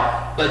art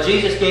thou? But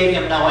Jesus gave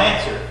him no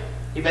answer.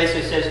 He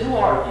basically says, Who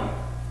are you?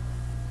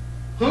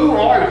 Who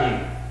are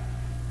you?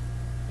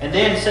 And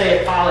then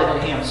saith Pilate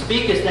unto him,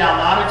 Speakest thou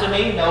not unto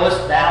me?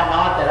 Knowest thou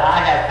not that I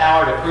have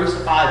power to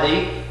crucify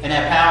thee and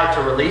have power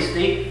to release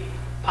thee?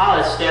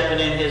 Pilate stepping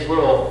in his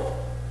little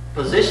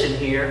position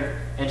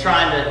here and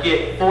trying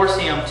to force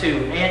him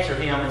to answer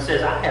him, and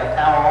says, I have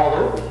power all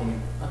over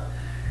you.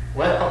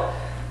 Well,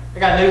 I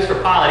got news for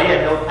Pilate. He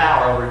had no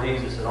power over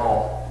Jesus at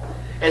all.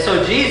 And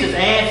so Jesus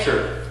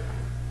answered.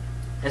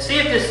 And see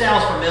if this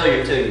sounds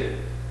familiar to you.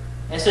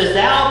 And says,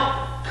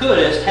 Thou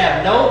couldst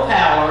have no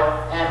power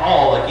at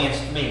all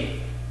against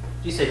me.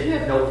 He said, You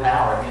have no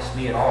power against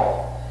me at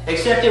all,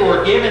 except it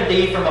were given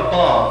thee from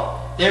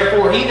above.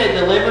 Therefore he that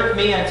delivered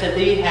me unto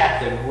thee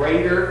hath the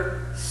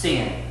greater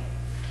sin.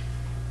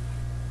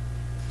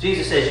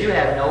 Jesus says, You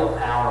have no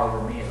power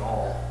over me at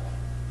all.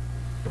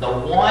 The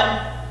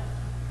one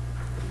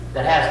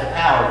that has the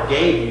power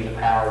gave you the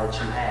power that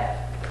you have.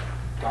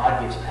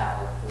 God gives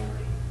power and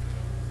authority.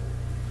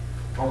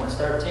 Romans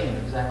 13,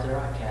 exactly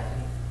right,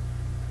 Kathy.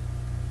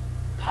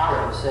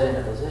 Pilate was set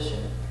in a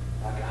position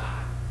by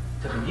God,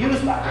 to be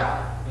used by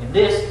God in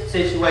this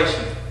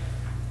situation.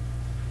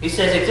 He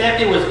says,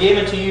 except it was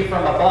given to you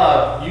from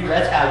above,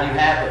 that's how you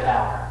have the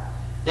power.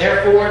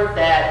 Therefore,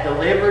 that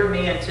delivered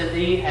me unto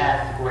thee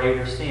hath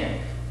greater sin.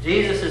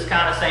 Jesus is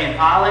kind of saying,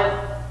 Pilate,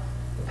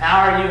 the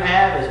power you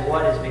have is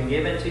what has been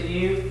given to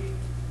you.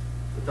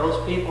 But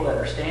those people that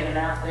are standing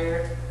out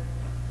there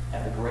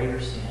have a greater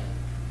sin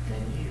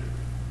than you.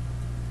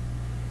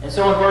 And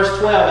so in verse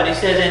 12, and he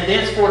says, And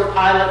thenceforth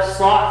Pilate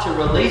sought to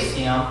release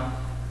him.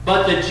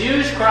 But the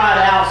Jews cried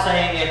out,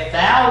 saying, If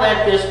thou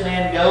let this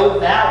man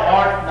go, thou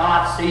art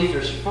not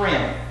Caesar's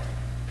friend.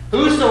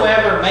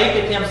 Whosoever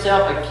maketh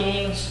himself a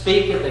king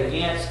speaketh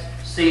against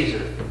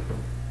Caesar.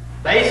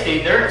 Basically,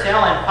 they're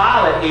telling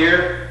Pilate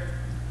here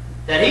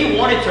that he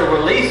wanted to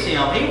release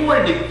him. He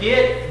wanted to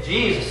get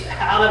Jesus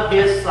out of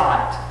his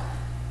sight.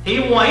 He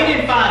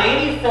didn't find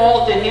any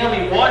fault in him.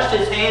 He washed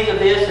his hands of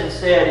this and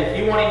said, if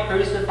you want him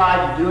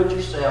crucified, you do it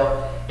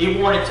yourself. He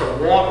wanted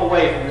to walk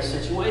away from the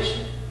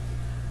situation.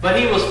 But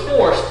he was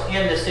forced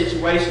in this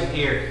situation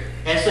here.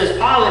 And it says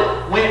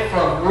Pilate went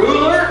from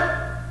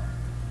ruler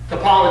to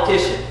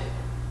politician.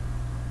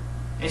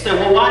 And you say,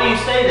 well, why do you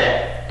say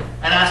that?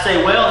 And I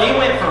say, well, he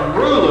went from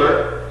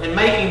ruler and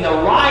making the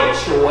right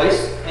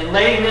choice and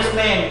letting this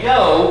man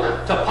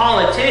go to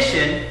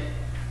politician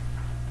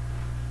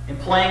and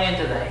playing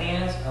into the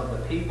hands of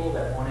the people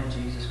that wanted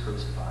Jesus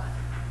crucified.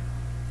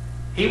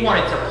 He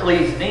wanted to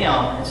please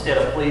them instead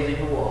of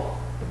pleasing the law.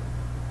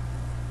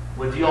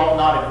 Would you all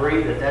not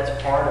agree that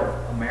that's part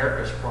of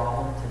America's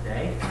problem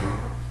today?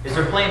 Is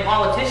they're playing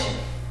politician.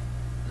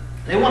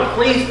 They want to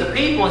please the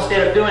people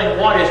instead of doing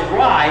what is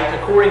right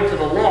according to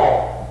the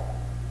law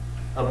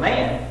of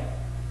man,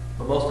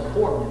 but most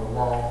importantly, the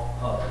law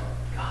of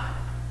God.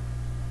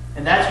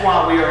 And that's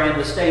why we are in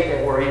the state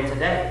that we're in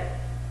today.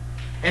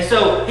 And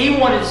so he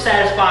wanted to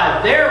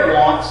satisfy their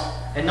wants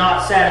and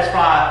not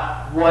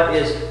satisfy what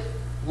is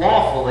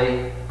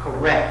lawfully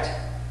correct.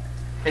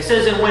 It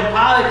says, and when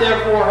Pilate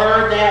therefore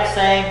heard that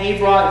saying, he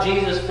brought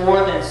Jesus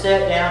forth and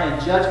sat down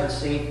in judgment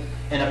seat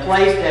in a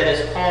place that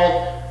is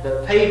called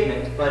the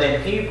pavement, but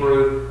in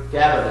Hebrew,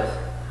 Gabbath.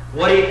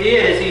 What he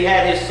did is he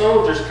had his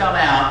soldiers come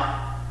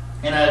out,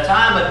 and at a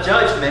time of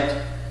judgment,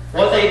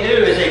 what they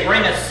do is they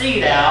bring a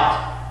seat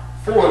out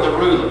for the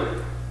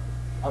ruler.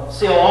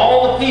 So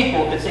all the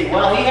people could see,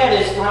 well, he had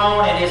his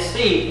throne and his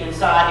seat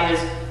inside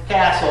his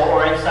castle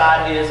or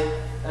inside his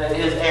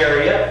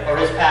area or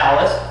his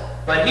palace.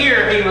 But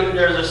here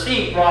there's a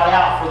seat brought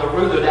out for the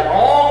ruler that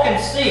all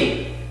can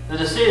see the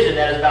decision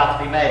that is about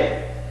to be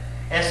made.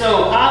 And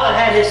so Pilate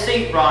had his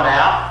seat brought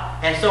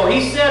out, and so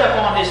he sat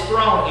upon his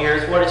throne here,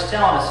 is what it's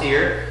telling us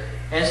here.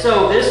 And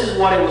so this is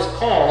what it was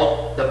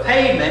called, the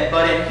pavement,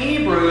 but in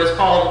Hebrew it's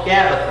called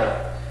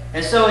Gabbatha.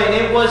 And so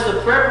it was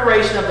the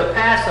preparation of the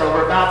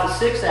Passover, about the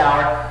 6th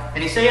hour,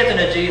 and he saith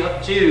unto the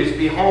Jews,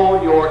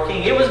 behold your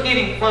king. It was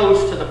getting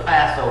close to the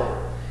Passover.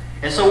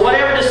 And so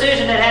whatever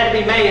decision that had to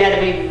be made had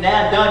to be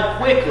done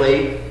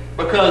quickly,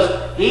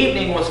 because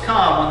evening was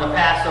come when the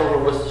Passover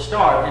was to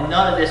start, and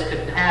none of this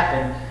could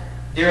happen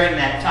during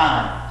that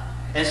time.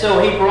 And so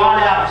he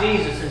brought out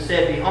Jesus and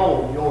said,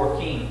 behold, your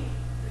king,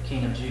 the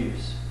King of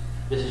Jews.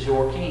 This is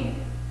your king.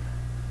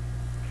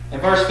 In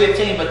verse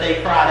 15, but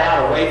they cried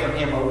out, away from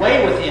him,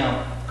 away with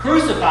him,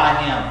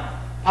 crucify him.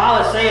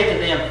 Pilate saith to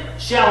them,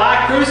 shall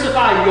I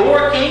crucify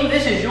your king?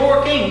 This is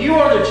your king. You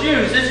are the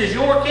Jews. This is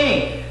your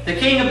king, the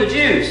King of the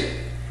Jews.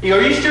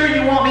 Are you sure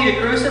you want me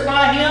to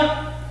crucify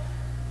him?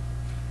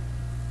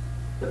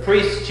 The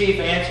priest's chief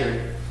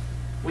answered,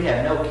 we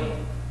have no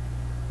king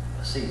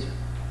but Caesar.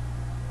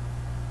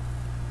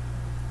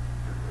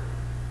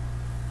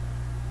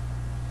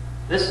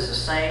 This is the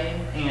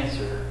same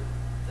answer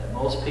that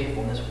most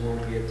people in this world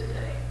give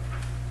today.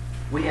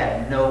 We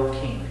have no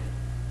king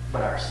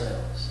but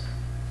ourselves.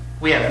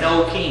 We have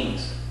no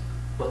kings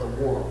but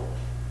the world.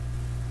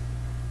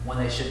 When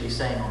they should be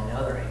saying, on the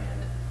other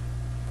hand,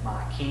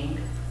 my King,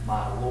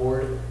 my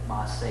Lord,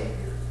 my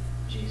Savior,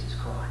 Jesus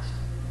Christ.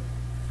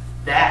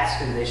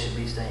 That's who they should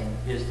be saying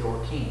is their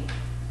King.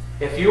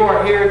 If you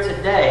are here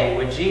today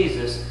with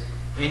Jesus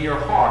in your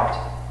heart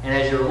and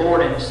as your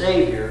Lord and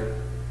Savior,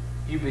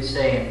 you'd be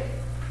saying,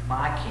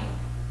 my King,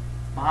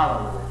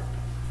 my Lord,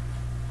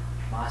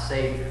 my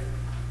Savior.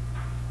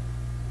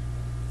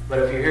 But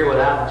if you're here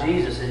without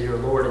Jesus as your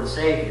Lord and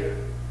Savior,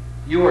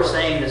 you are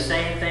saying the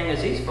same thing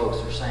as these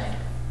folks are saying.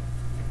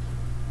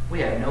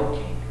 We have no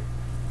king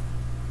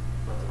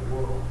but the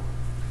world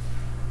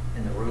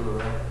and the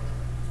ruler of it,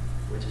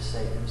 which is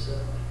Satan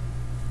himself.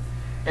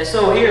 And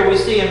so here we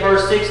see in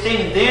verse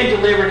 16, then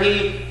delivered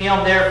he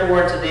him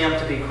therefore unto them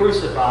to be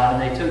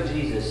crucified, and they took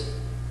Jesus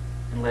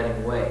and led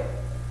him away.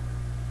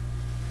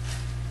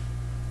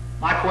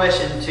 My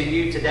question to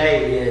you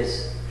today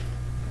is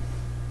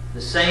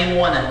the same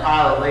one that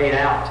Pilate laid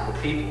out to the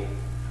people.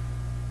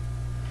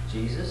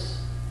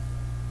 Jesus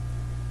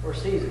or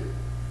Caesar?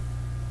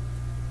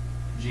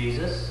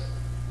 Jesus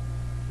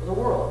or the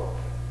world?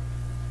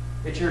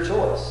 It's your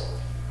choice.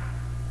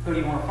 Who do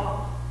you want to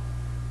follow?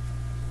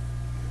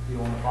 Do you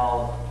want to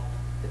follow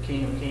the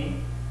King of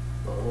Kings,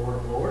 the Lord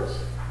of Lords,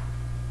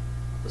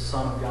 the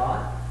Son of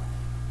God,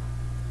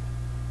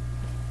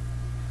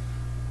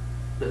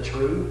 the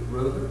true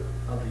ruler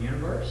of the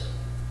universe?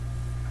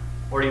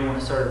 Or do you want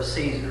to serve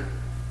Caesar,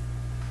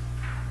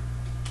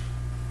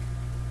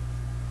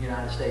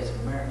 United States of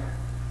America,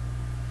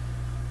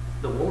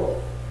 the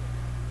world,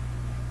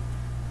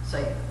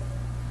 Satan?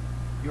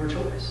 Your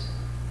choice.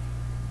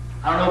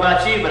 I don't know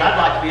about you, but I'd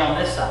like to be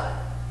on this side.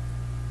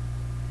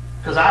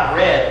 Because I've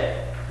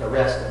read the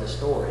rest of the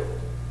story,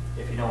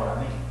 if you know what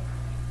I mean.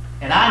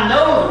 And I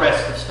know the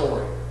rest of the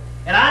story.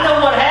 And I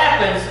know what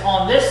happens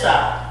on this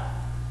side.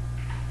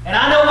 And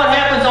I know what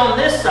happens on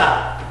this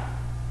side.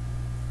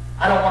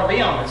 I don't want to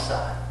be on this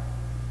side.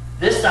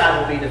 This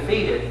side will be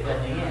defeated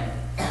at the end.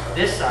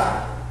 This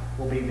side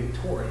will be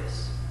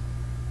victorious.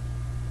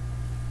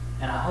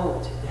 And I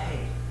hope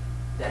today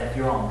that if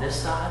you're on this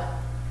side,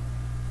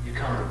 you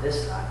come to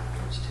this side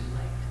before it's too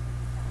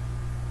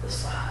late. The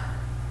side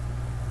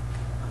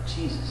of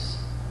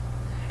Jesus.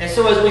 And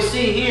so as we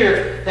see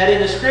here, that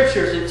in the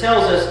Scriptures it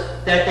tells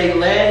us that they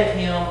led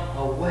him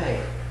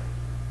away.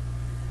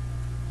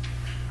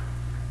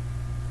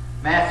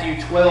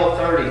 Matthew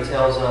 12:30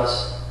 tells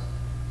us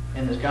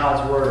in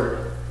God's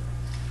Word,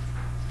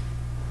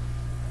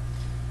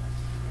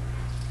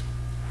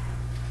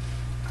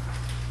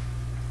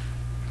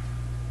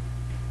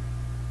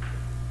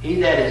 "He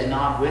that is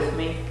not with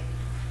me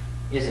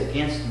is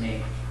against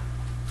me,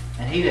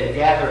 and he that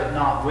gathereth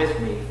not with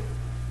me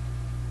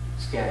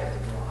scattereth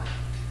abroad."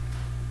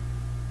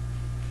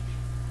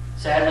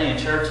 Sadly, in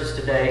churches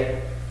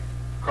today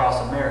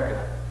across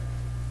America,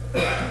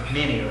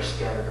 many are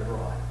scattered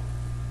abroad.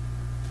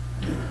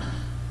 And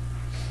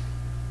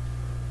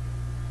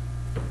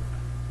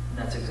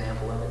that's an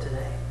example of it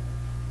today,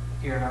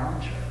 here in our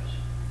own church.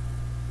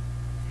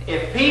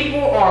 If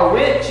people are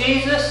with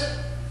Jesus,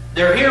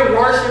 they're here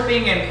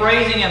worshiping and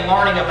praising and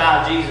learning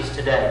about Jesus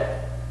today.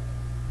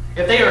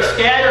 If they are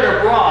scattered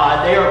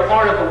abroad, they are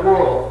part of the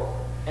world,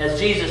 as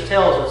Jesus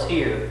tells us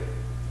here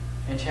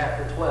in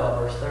chapter 12,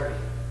 verse 30.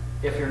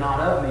 If you're not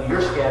of me,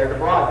 you're scattered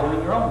abroad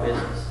doing your own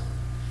business.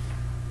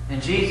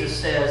 And Jesus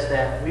says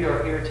that we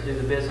are here to do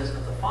the business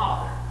of the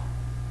Father,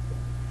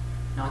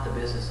 not the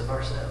business of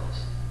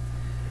ourselves.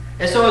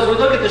 And so as we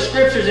look at the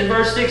Scriptures in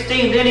verse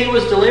 16, then he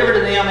was delivered to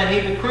them and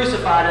he was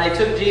crucified, and they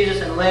took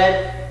Jesus and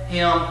led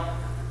him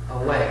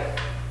away.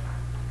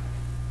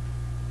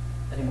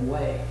 Led him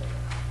away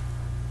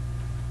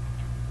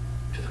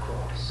to the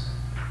cross.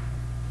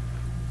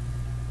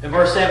 In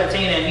verse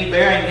 17, and he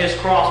bearing his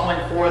cross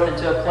went forth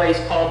into a place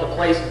called the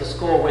place of the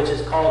skull, which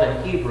is called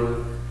in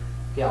Hebrew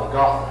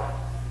Golgotha.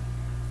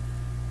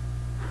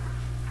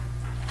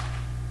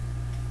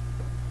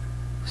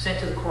 Sent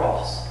to the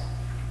cross.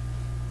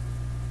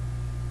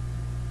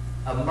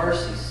 A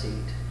mercy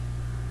seat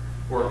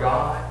where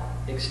God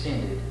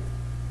extended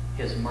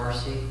his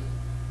mercy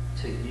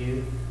to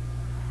you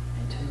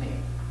and to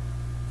me.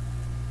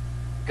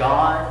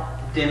 God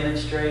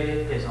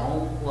demonstrated his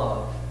own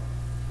love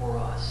for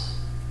us,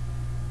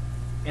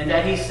 and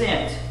that he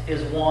sent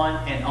his one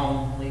and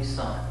only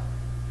Son,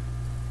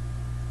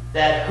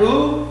 that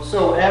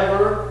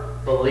whosoever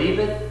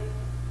believeth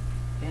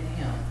in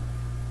him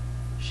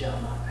shall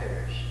not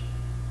perish,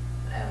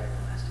 but have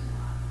everlasting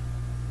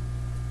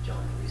life.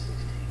 John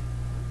 3:16.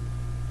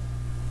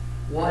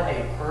 What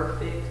a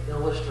perfect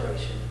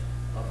illustration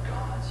of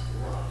God's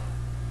love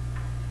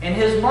and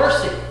his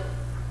mercy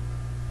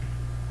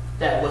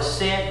that was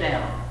sent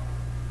down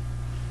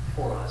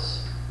for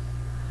us.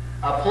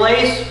 A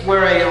place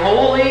where a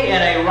holy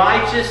and a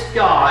righteous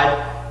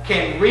God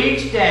can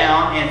reach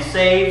down and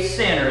save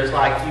sinners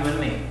like you and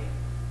me.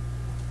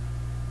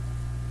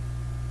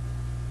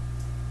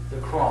 The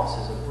cross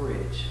is a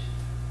bridge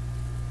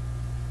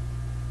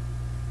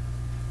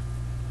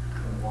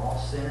from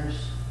lost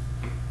sinners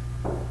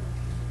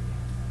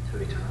to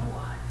eternal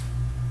life.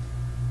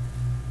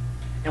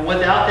 And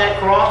without that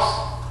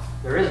cross,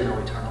 there is no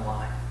eternal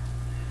life.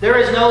 There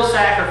is no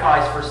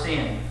sacrifice for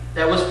sin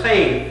that was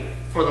paid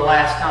for the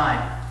last time.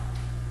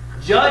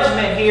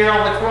 Judgment here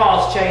on the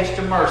cross changed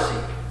to mercy.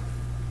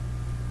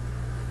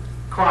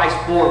 Christ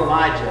bore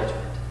my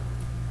judgment.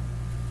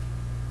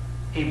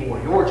 He bore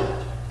your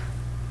judgment.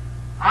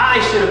 I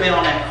should have been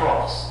on that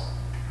cross.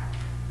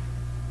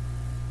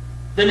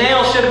 The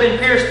nail should have been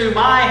pierced through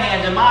my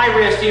hands and my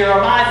wrist here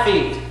or my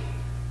feet.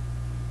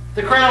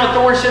 The crown of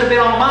thorns should have been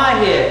on my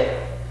head.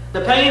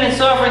 The pain and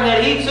suffering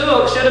that he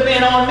took should have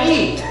been on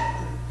me,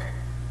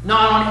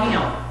 not on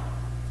him.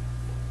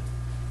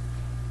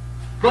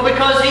 But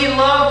because he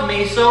loved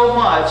me so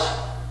much,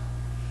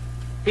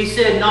 he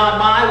said, not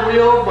my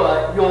will,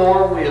 but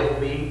your will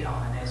be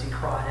done, as he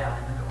cried out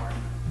in the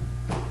garden.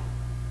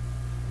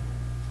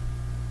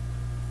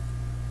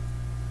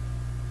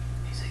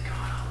 He said,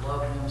 God, I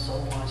love them so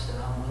much that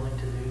I'm willing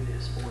to do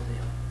this for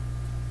them.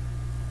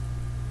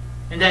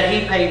 And that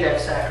he paid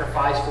that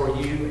sacrifice for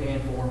you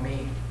and for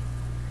me.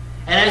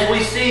 And as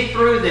we see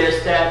through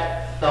this,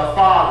 that the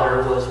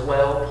Father was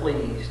well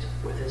pleased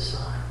with his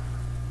Son.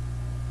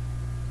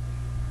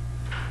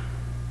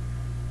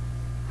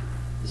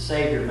 The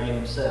Savior made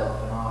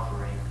himself an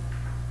offering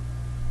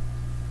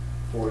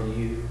for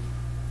you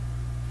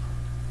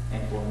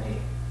and for me.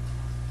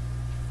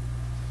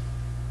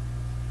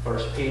 1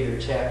 Peter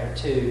chapter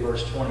 2,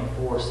 verse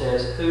 24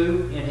 says,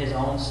 who in his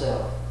own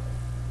self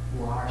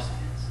bore our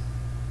sins.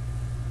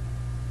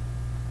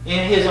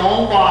 In his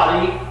own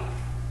body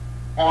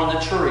on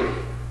the tree.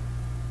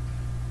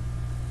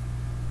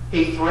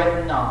 He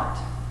threatened not.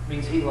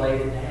 Means he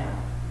laid it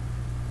down.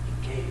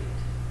 He gave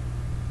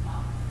it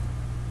up.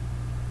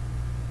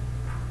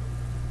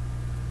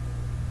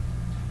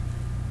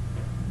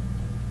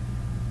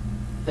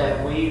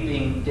 That we,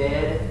 being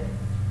dead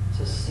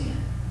to sin,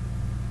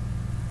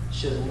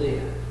 should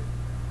live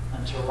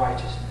unto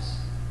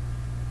righteousness.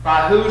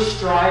 By whose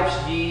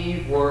stripes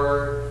ye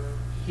were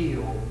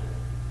healed.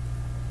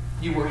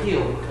 You were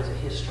healed because of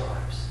his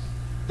stripes.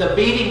 The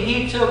beating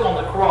he took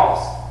on the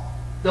cross.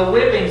 The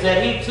whippings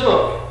that he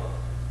took.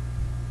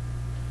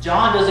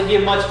 John doesn't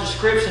give much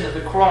description of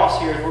the cross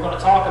here. We're going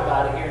to talk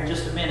about it here in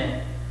just a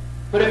minute.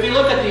 But if you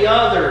look at the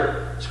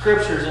other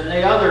scriptures and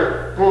the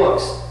other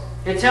books,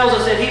 it tells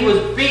us that he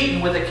was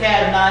beaten with a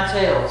cat of nine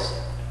tails.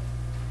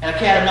 And a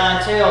cat of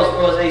nine tails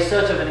was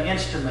such of an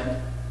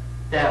instrument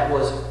that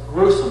was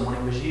gruesome when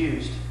it was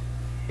used.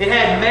 It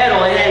had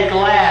metal, it had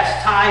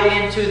glass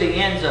tied into the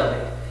ends of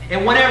it.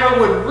 And whenever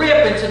it would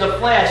rip into the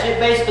flesh, it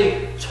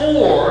basically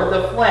tore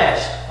the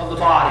flesh of the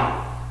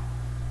body.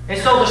 And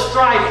so the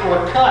stripes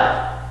were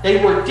cut.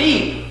 They were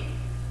deep.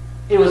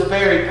 It was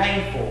very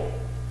painful.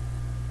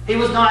 He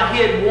was not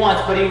hit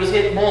once, but he was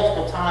hit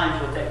multiple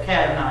times with that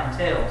cat of nine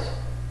tails.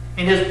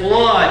 And his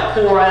blood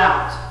poured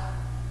out.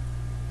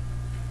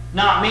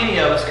 Not many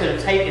of us could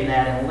have taken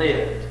that and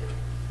lived.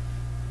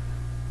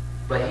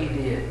 But he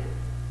did.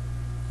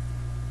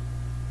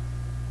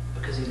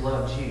 Because he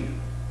loved you.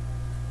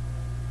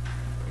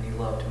 And he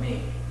loved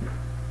me.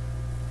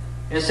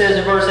 And it says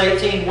in verse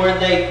 18, where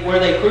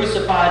they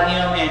crucified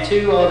him and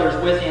two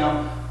others with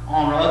him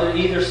on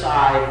either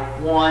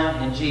side, one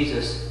and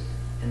Jesus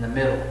in the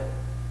middle.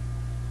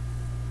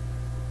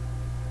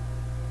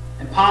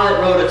 And Pilate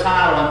wrote a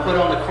title and put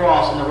on the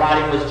cross, and the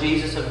writing was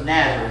Jesus of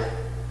Nazareth,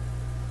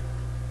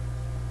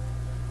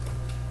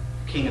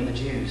 King of the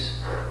Jews.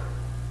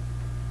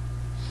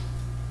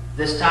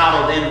 This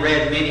title then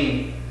read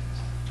many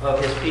of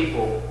his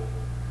people,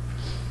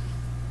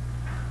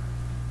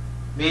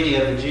 many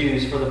of the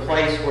Jews, for the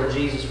place where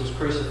Jesus was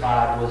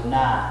crucified was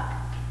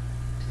nigh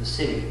to the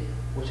city,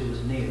 which it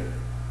was near.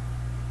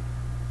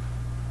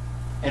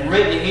 And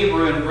written in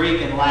Hebrew and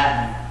Greek and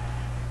Latin.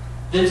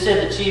 Then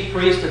said the chief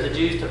priest of the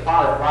Jews to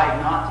Pilate,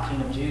 write not the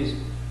King of Jews.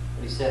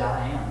 But he said,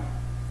 I am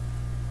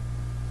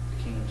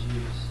the King of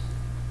Jews.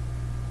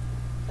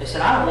 They said,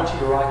 I don't want you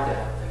to write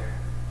that up there.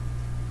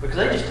 Because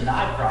they just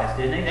denied Christ,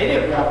 didn't they? They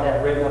didn't want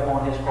that written up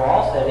on his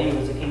cross, that he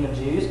was the King of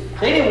Jews.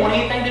 They didn't want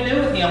anything to do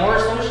with him or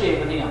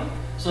associate with him.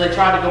 So they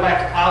tried to go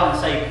back to Pilate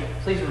and say,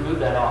 please remove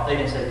that off. They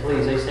didn't say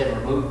please, they said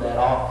remove that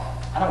off.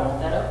 I don't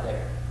want that up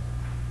there.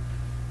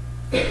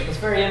 It's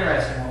very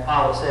interesting what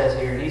Pilate says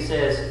here. And he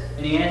says,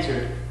 and he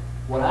answered,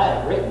 what I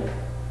have written,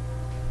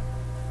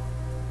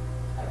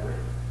 I've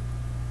written.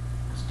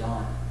 It's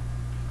done.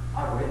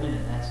 I've written it,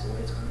 and that's the way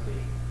it's going to be.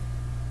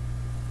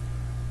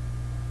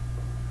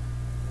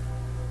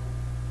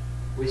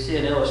 We see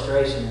an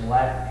illustration in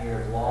Latin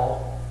here of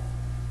law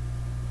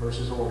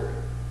versus order.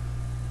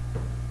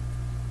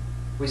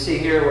 We see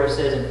here where it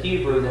says in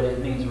Hebrew that it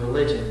means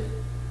religion.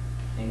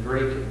 In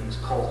Greek it means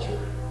culture.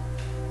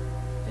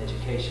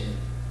 Education.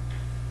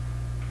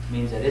 It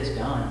means that it's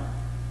done.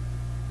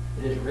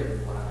 It is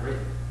written what I've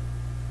written.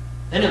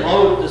 Then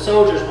the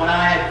soldiers, when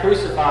had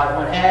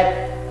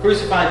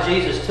crucified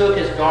Jesus, took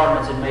his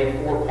garments and made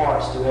 4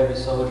 parts, to every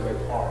soldier a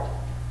part.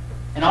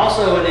 And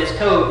also in his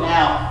coat,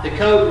 now the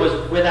coat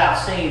was without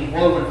seam,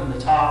 woven from the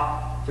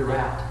top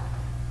throughout.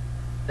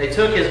 They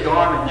took his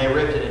garment and they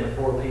ripped it into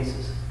 4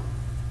 pieces.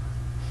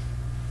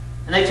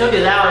 And they took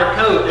his outer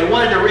coat. They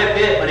wanted to rip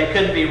it, but it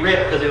couldn't be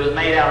ripped because it was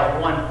made out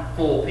of one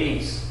full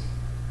piece.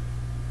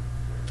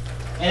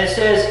 And it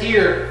says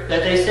here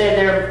that they said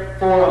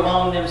therefore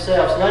among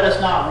themselves, let us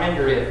not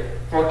render it,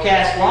 for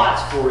cast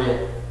lots for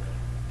it,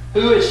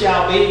 who it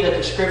shall be, that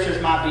the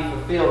scriptures might be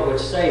fulfilled, which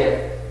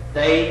saith,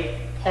 they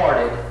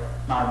parted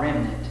my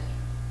remnant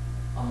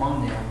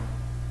among them.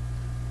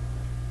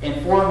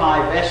 And for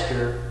my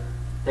vesture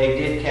they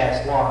did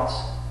cast lots.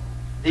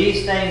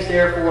 These things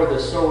therefore the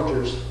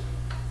soldiers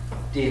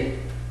did.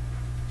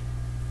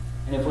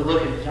 And if we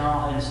look in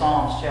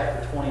Psalms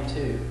chapter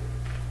 22,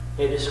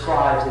 it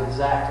describes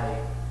exactly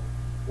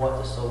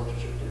what the soldiers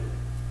are doing.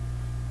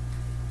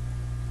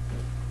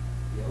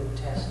 The Old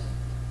Testament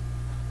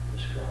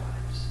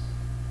describes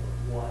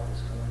what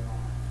is going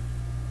on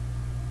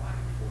right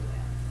before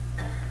them.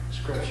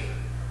 Scripture.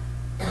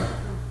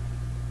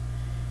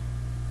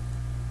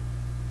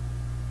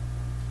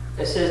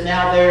 It says,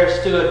 now there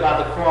stood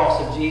by the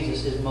cross of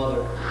Jesus his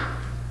mother,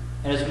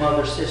 and his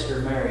mother's sister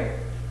Mary,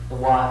 the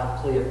wife of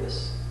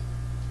Cleophas,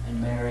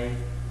 and Mary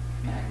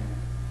Magdalene.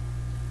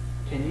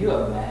 Can you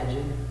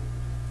imagine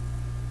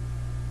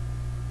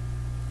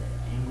the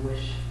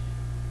anguish,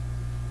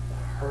 the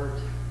hurt,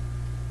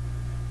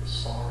 the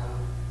sorrow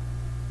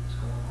that's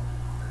going on in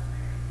the heart of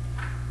Mary?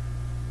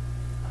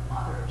 The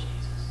mother of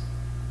Jesus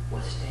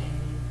was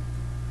standing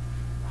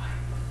right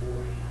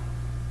before him,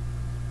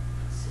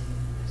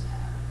 seeing this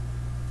happen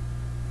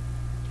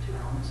to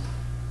her own son.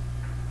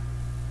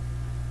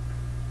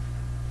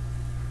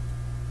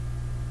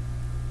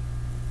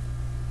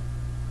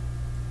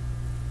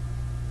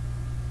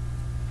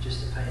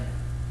 Just the pain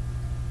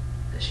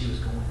that she was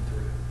going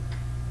through.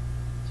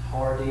 It's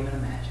hard to even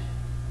imagine.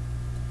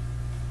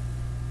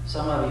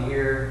 Some of you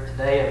here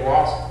today have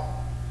lost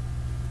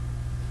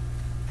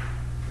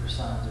your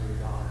sons or your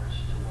daughters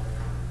to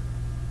whatever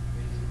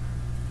reason.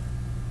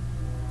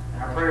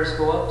 And our prayers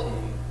go up to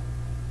you.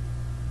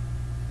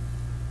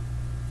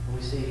 And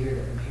we see here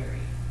that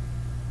Mary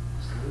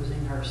was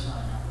losing her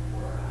son out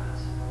before her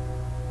eyes.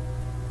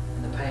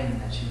 And the pain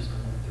that she was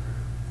going through.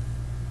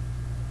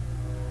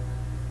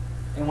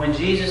 And when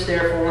Jesus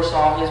therefore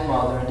saw his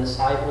mother and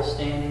disciples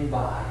standing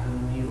by,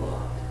 whom he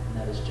loved, and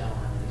that is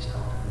John,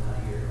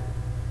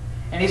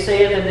 And he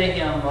saith unto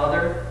him,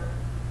 Mother,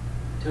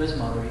 to his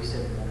mother, he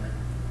said, Woman.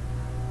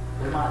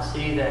 We might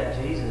see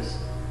that Jesus,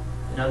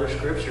 in other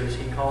scriptures,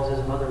 he calls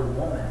his mother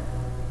woman.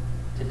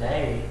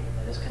 Today,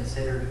 that is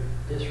considered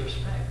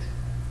disrespect.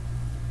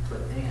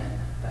 But then,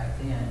 back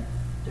then,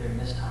 during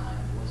this time,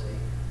 it was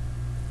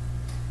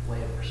a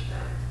way of respect.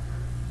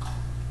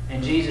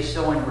 And Jesus,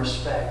 showing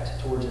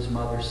respect towards his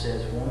mother,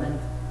 says, Woman,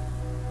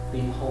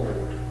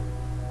 behold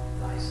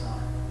thy son.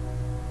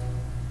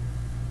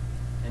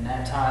 In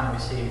that time, we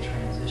see a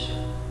transition.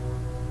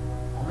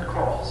 On the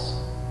cross,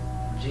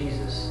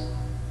 Jesus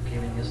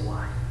giving his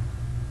life.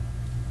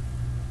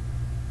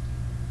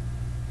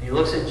 He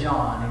looks at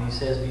John and he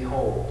says,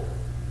 Behold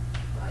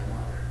thy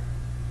mother.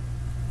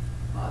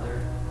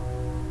 Mother,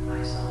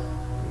 thy son.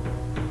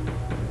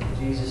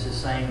 Jesus is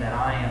saying that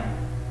I am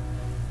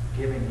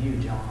giving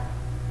you, John,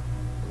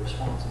 the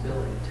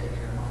responsibility to take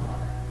care of my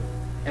mother.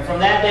 And from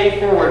that day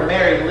forward,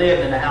 Mary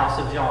lived in the house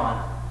of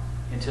John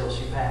until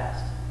she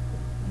passed.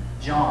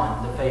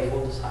 John, the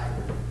faithful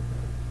disciple,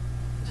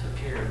 took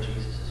care of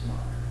Jesus'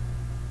 mother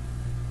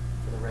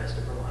for the rest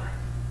of her life.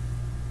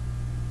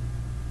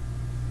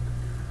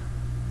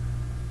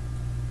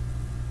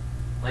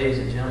 Ladies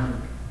and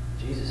gentlemen,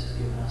 Jesus has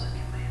given us a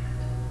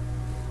commandment.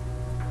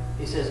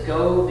 He says,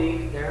 Go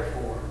thee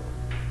therefore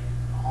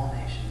to all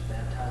nations,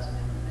 baptizing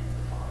them in the name of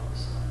the Father, the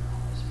Son, and the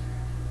Holy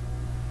Spirit.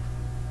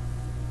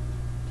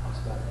 Talks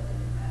about that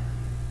in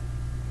Matthew.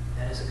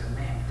 That is a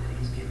commandment that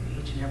he's given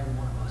each and every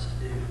one of us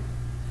to do.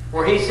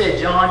 Where he said,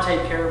 John,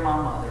 take care of my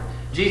mother.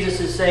 Jesus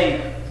is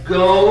saying,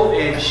 go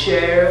and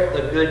share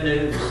the good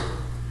news.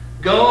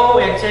 Go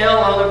and tell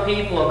other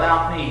people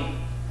about me.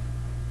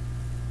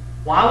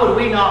 Why would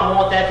we not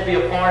want that to be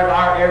a part of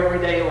our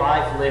everyday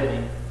life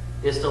living?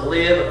 Is to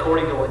live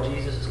according to what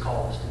Jesus has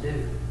called us to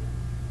do.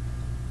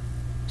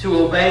 To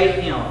obey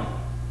him.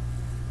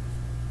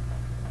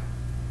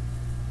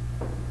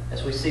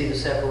 As we see the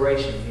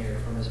separation here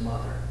from his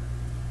mother.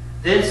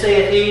 Then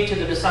saith he to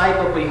the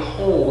disciple,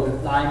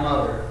 Behold thy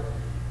mother.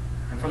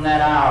 And from that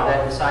hour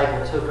that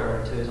disciple took her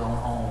into his own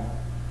home.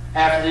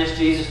 After this,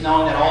 Jesus,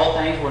 knowing that all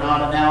things were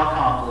not now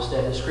accomplished,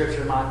 that the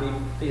scripture might be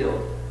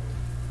fulfilled,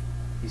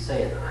 he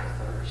saith, I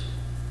thirst.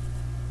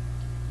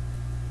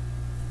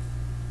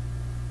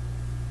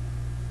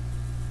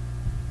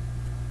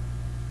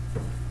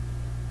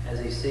 As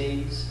he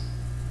sees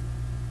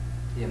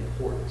the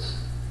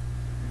importance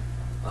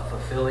of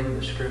fulfilling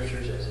the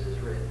scriptures as it is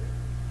written,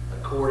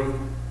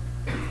 according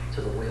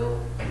to the will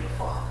of the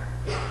Father.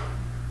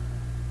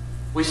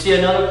 We see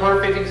another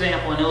perfect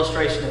example and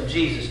illustration of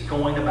Jesus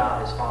going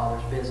about his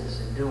Father's business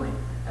and doing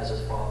as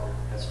his Father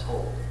has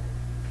told.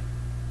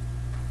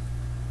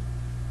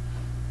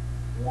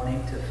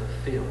 Wanting to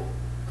fulfill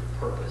the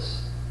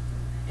purpose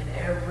in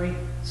every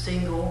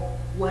single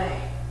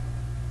way,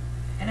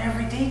 in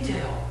every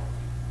detail.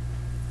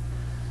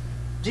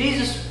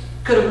 Jesus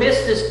could have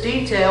missed this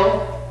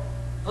detail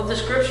of the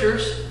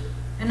scriptures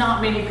and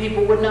not many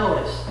people would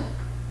notice.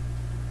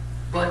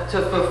 But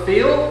to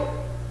fulfill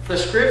the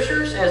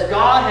scriptures as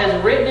God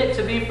has written it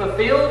to be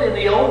fulfilled in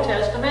the Old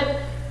Testament,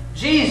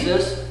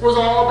 Jesus was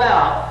all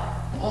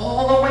about,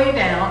 all the way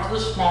down to the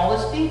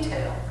smallest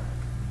detail.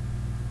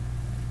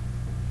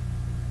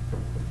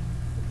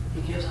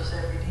 He gives us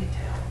every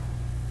detail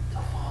to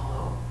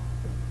follow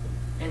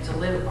and to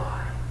live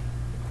by.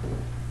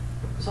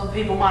 Some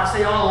people might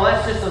say, oh,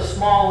 that's just a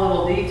small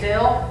little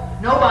detail.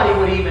 Nobody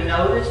would even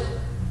notice.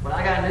 But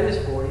I got news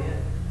for you.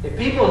 If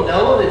people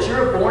know that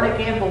you're a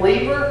born-again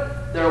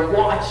believer, they're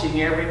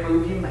watching every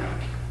move you make.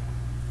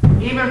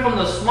 Even from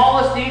the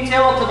smallest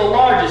detail to the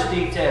largest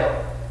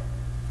detail.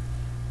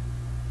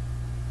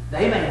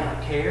 They may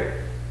not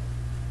care.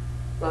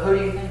 But who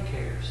do you think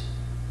cares?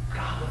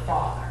 God the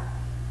Father.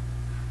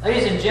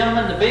 Ladies and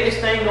gentlemen, the biggest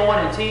thing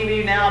going in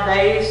TV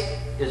nowadays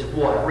is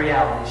what?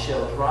 Reality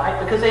shows, right?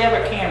 Because they have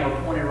a camera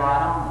pointed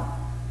right on them.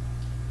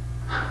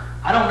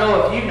 I don't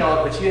know if you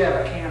know it, but you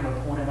have a camera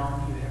pointed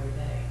on you every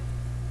day.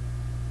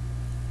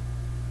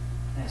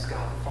 And it's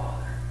God the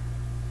Father.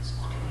 It's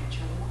looking at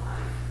your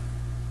life.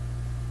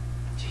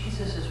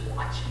 Jesus is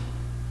watching.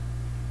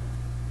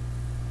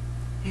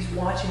 He's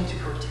watching to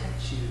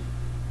protect you.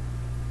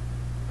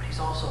 But He's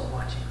also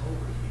watching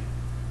over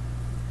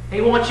you.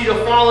 He wants you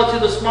to follow to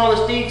the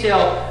smallest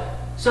detail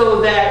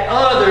so that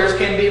others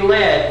can be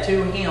led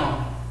to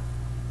Him.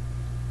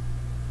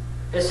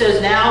 It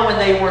says, now when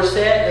they were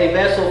set a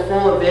vessel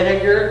full of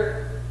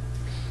vinegar,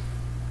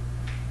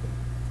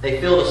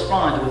 they filled a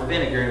sponge with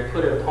vinegar and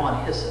put it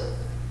upon hyssop.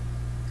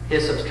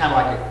 Hyssop's kind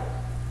of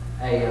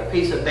like a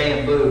piece of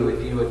bamboo,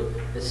 if you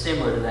would, it's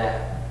similar to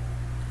that,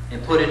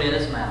 and put it in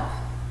his mouth.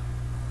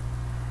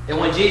 And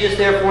when Jesus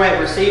therefore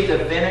had received the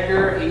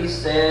vinegar, he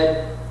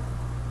said,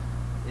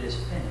 it is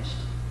finished.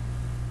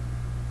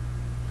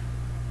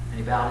 And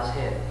he bowed his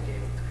head and he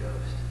gave up the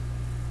ghost.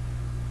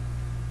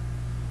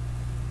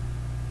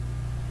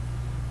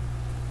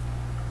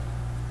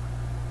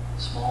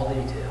 Small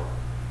detail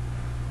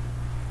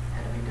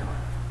had to be done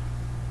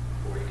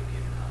before he could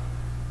give it up.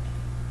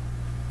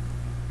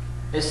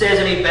 It says,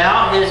 and he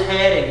bowed his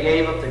head and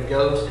gave up the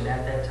ghost, and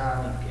at that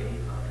time he gave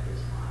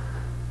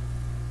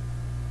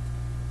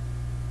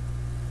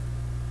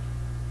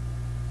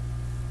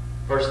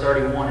Verse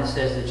 31, it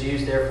says, the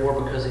Jews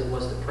therefore, because it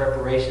was the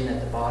preparation that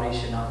the body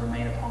should not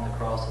remain upon the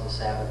cross of the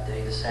Sabbath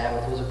day. The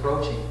Sabbath was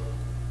approaching.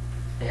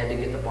 They had to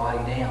get the body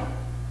down.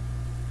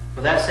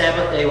 For that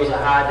Sabbath day was a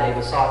high day,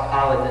 besought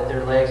Pilate that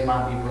their legs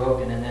might be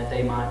broken and that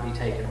they might be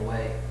taken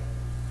away.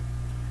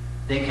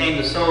 Then came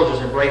the soldiers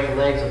and brake the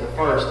legs of the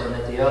first and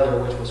that the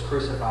other which was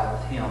crucified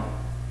with him.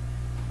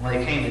 When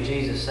they came to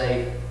Jesus,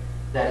 say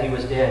that he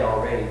was dead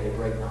already, they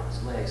brake not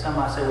his legs. Some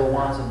might say, well,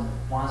 why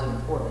is it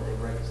important that they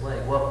break his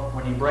leg? Well,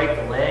 when you break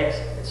the legs,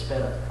 it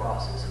sped up the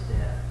process of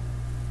death.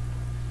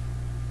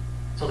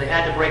 So they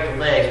had to break the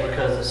legs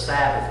because the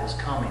Sabbath was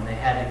coming. They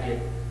had to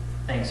get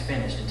things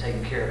finished and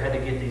taken care of. Had to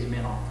get these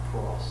men off the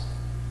cross.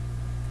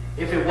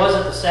 If it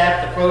wasn't the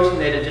Sabbath approaching,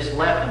 they'd have just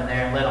left them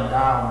there and let them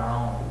die on their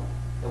own.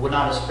 It would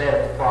not have sped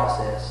up the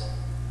process.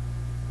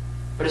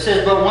 But it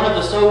says, but one of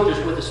the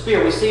soldiers with the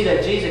spear. We see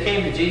that Jesus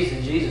came to Jesus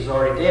and Jesus was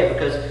already dead,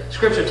 because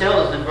Scripture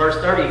tells us in verse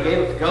 30, he gave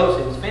up the ghost,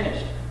 it was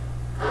finished.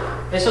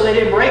 And so they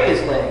didn't break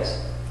his legs.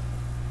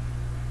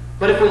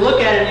 But if we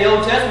look at it in the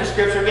Old Testament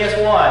Scripture, guess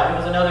what? It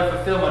was another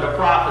fulfillment of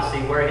prophecy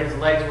where his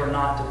legs were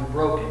not to be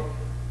broken.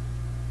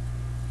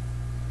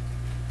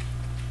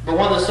 But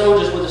one of the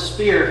soldiers with a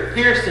spear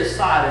pierced his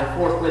side, and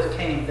forthwith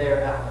came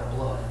there out of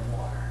blood and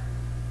water.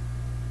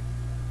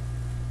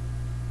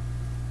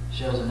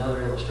 Shows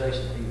another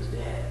illustration that he was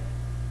dead,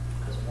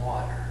 because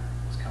water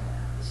was coming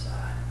out of the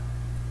side.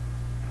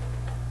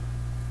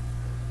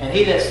 And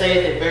he that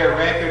saith it bear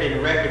record, and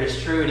the record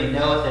is true, and he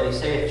knoweth that he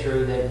saith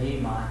true, that ye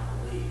might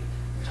believe.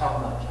 We're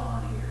talking about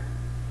John here.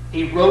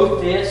 He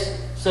wrote this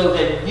so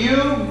that you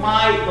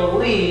might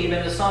believe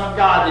in the Son of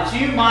God, that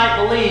you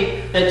might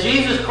believe that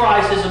Jesus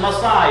Christ is the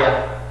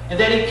Messiah, and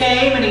that he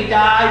came and he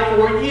died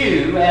for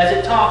you, as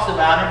it talks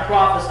about and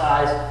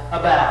prophesies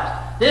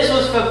about. This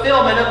was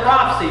fulfillment of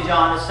prophecy,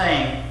 John is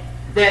saying,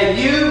 that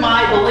you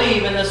might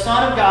believe in the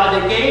Son of God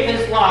that gave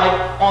his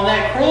life on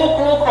that cruel,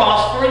 cruel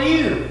cross for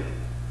you.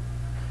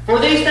 For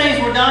these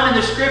things were done, and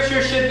the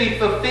Scripture should be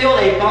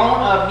fulfilled, a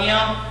bone of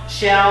him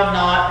shall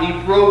not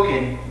be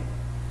broken.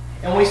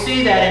 And we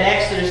see that in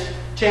Exodus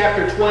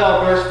chapter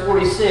 12, verse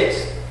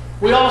 46.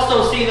 We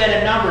also see that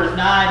in Numbers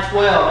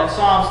 9:12 and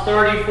Psalms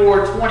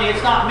 34:20.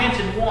 It's not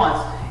mentioned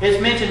once. It's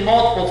mentioned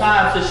multiple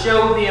times to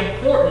show the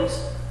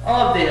importance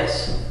of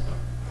this,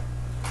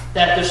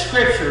 that the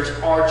Scriptures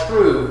are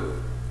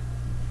true.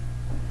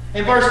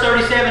 In verse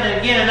 37, and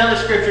again another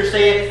Scripture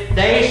saith,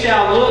 they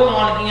shall look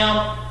on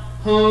him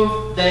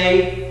whom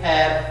they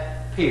have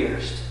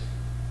pierced.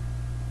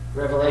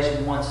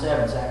 Revelation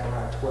 1:7,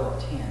 Zechariah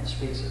 12:10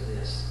 speaks of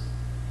this.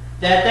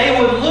 That they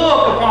would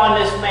look upon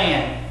this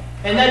man,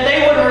 and that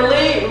they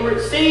would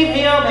receive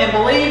him and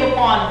believe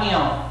upon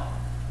him.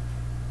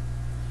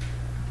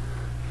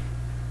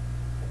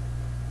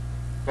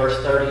 Verse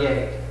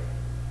 38.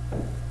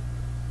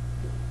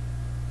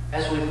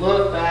 As we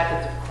look back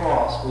at the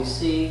cross, we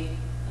see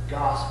the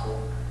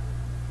gospel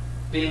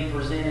being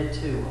presented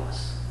to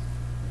us.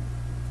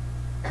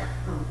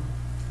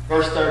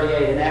 Verse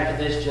 38, and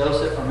after this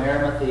Joseph from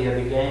Arimathea,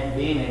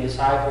 being a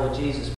disciple of Jesus,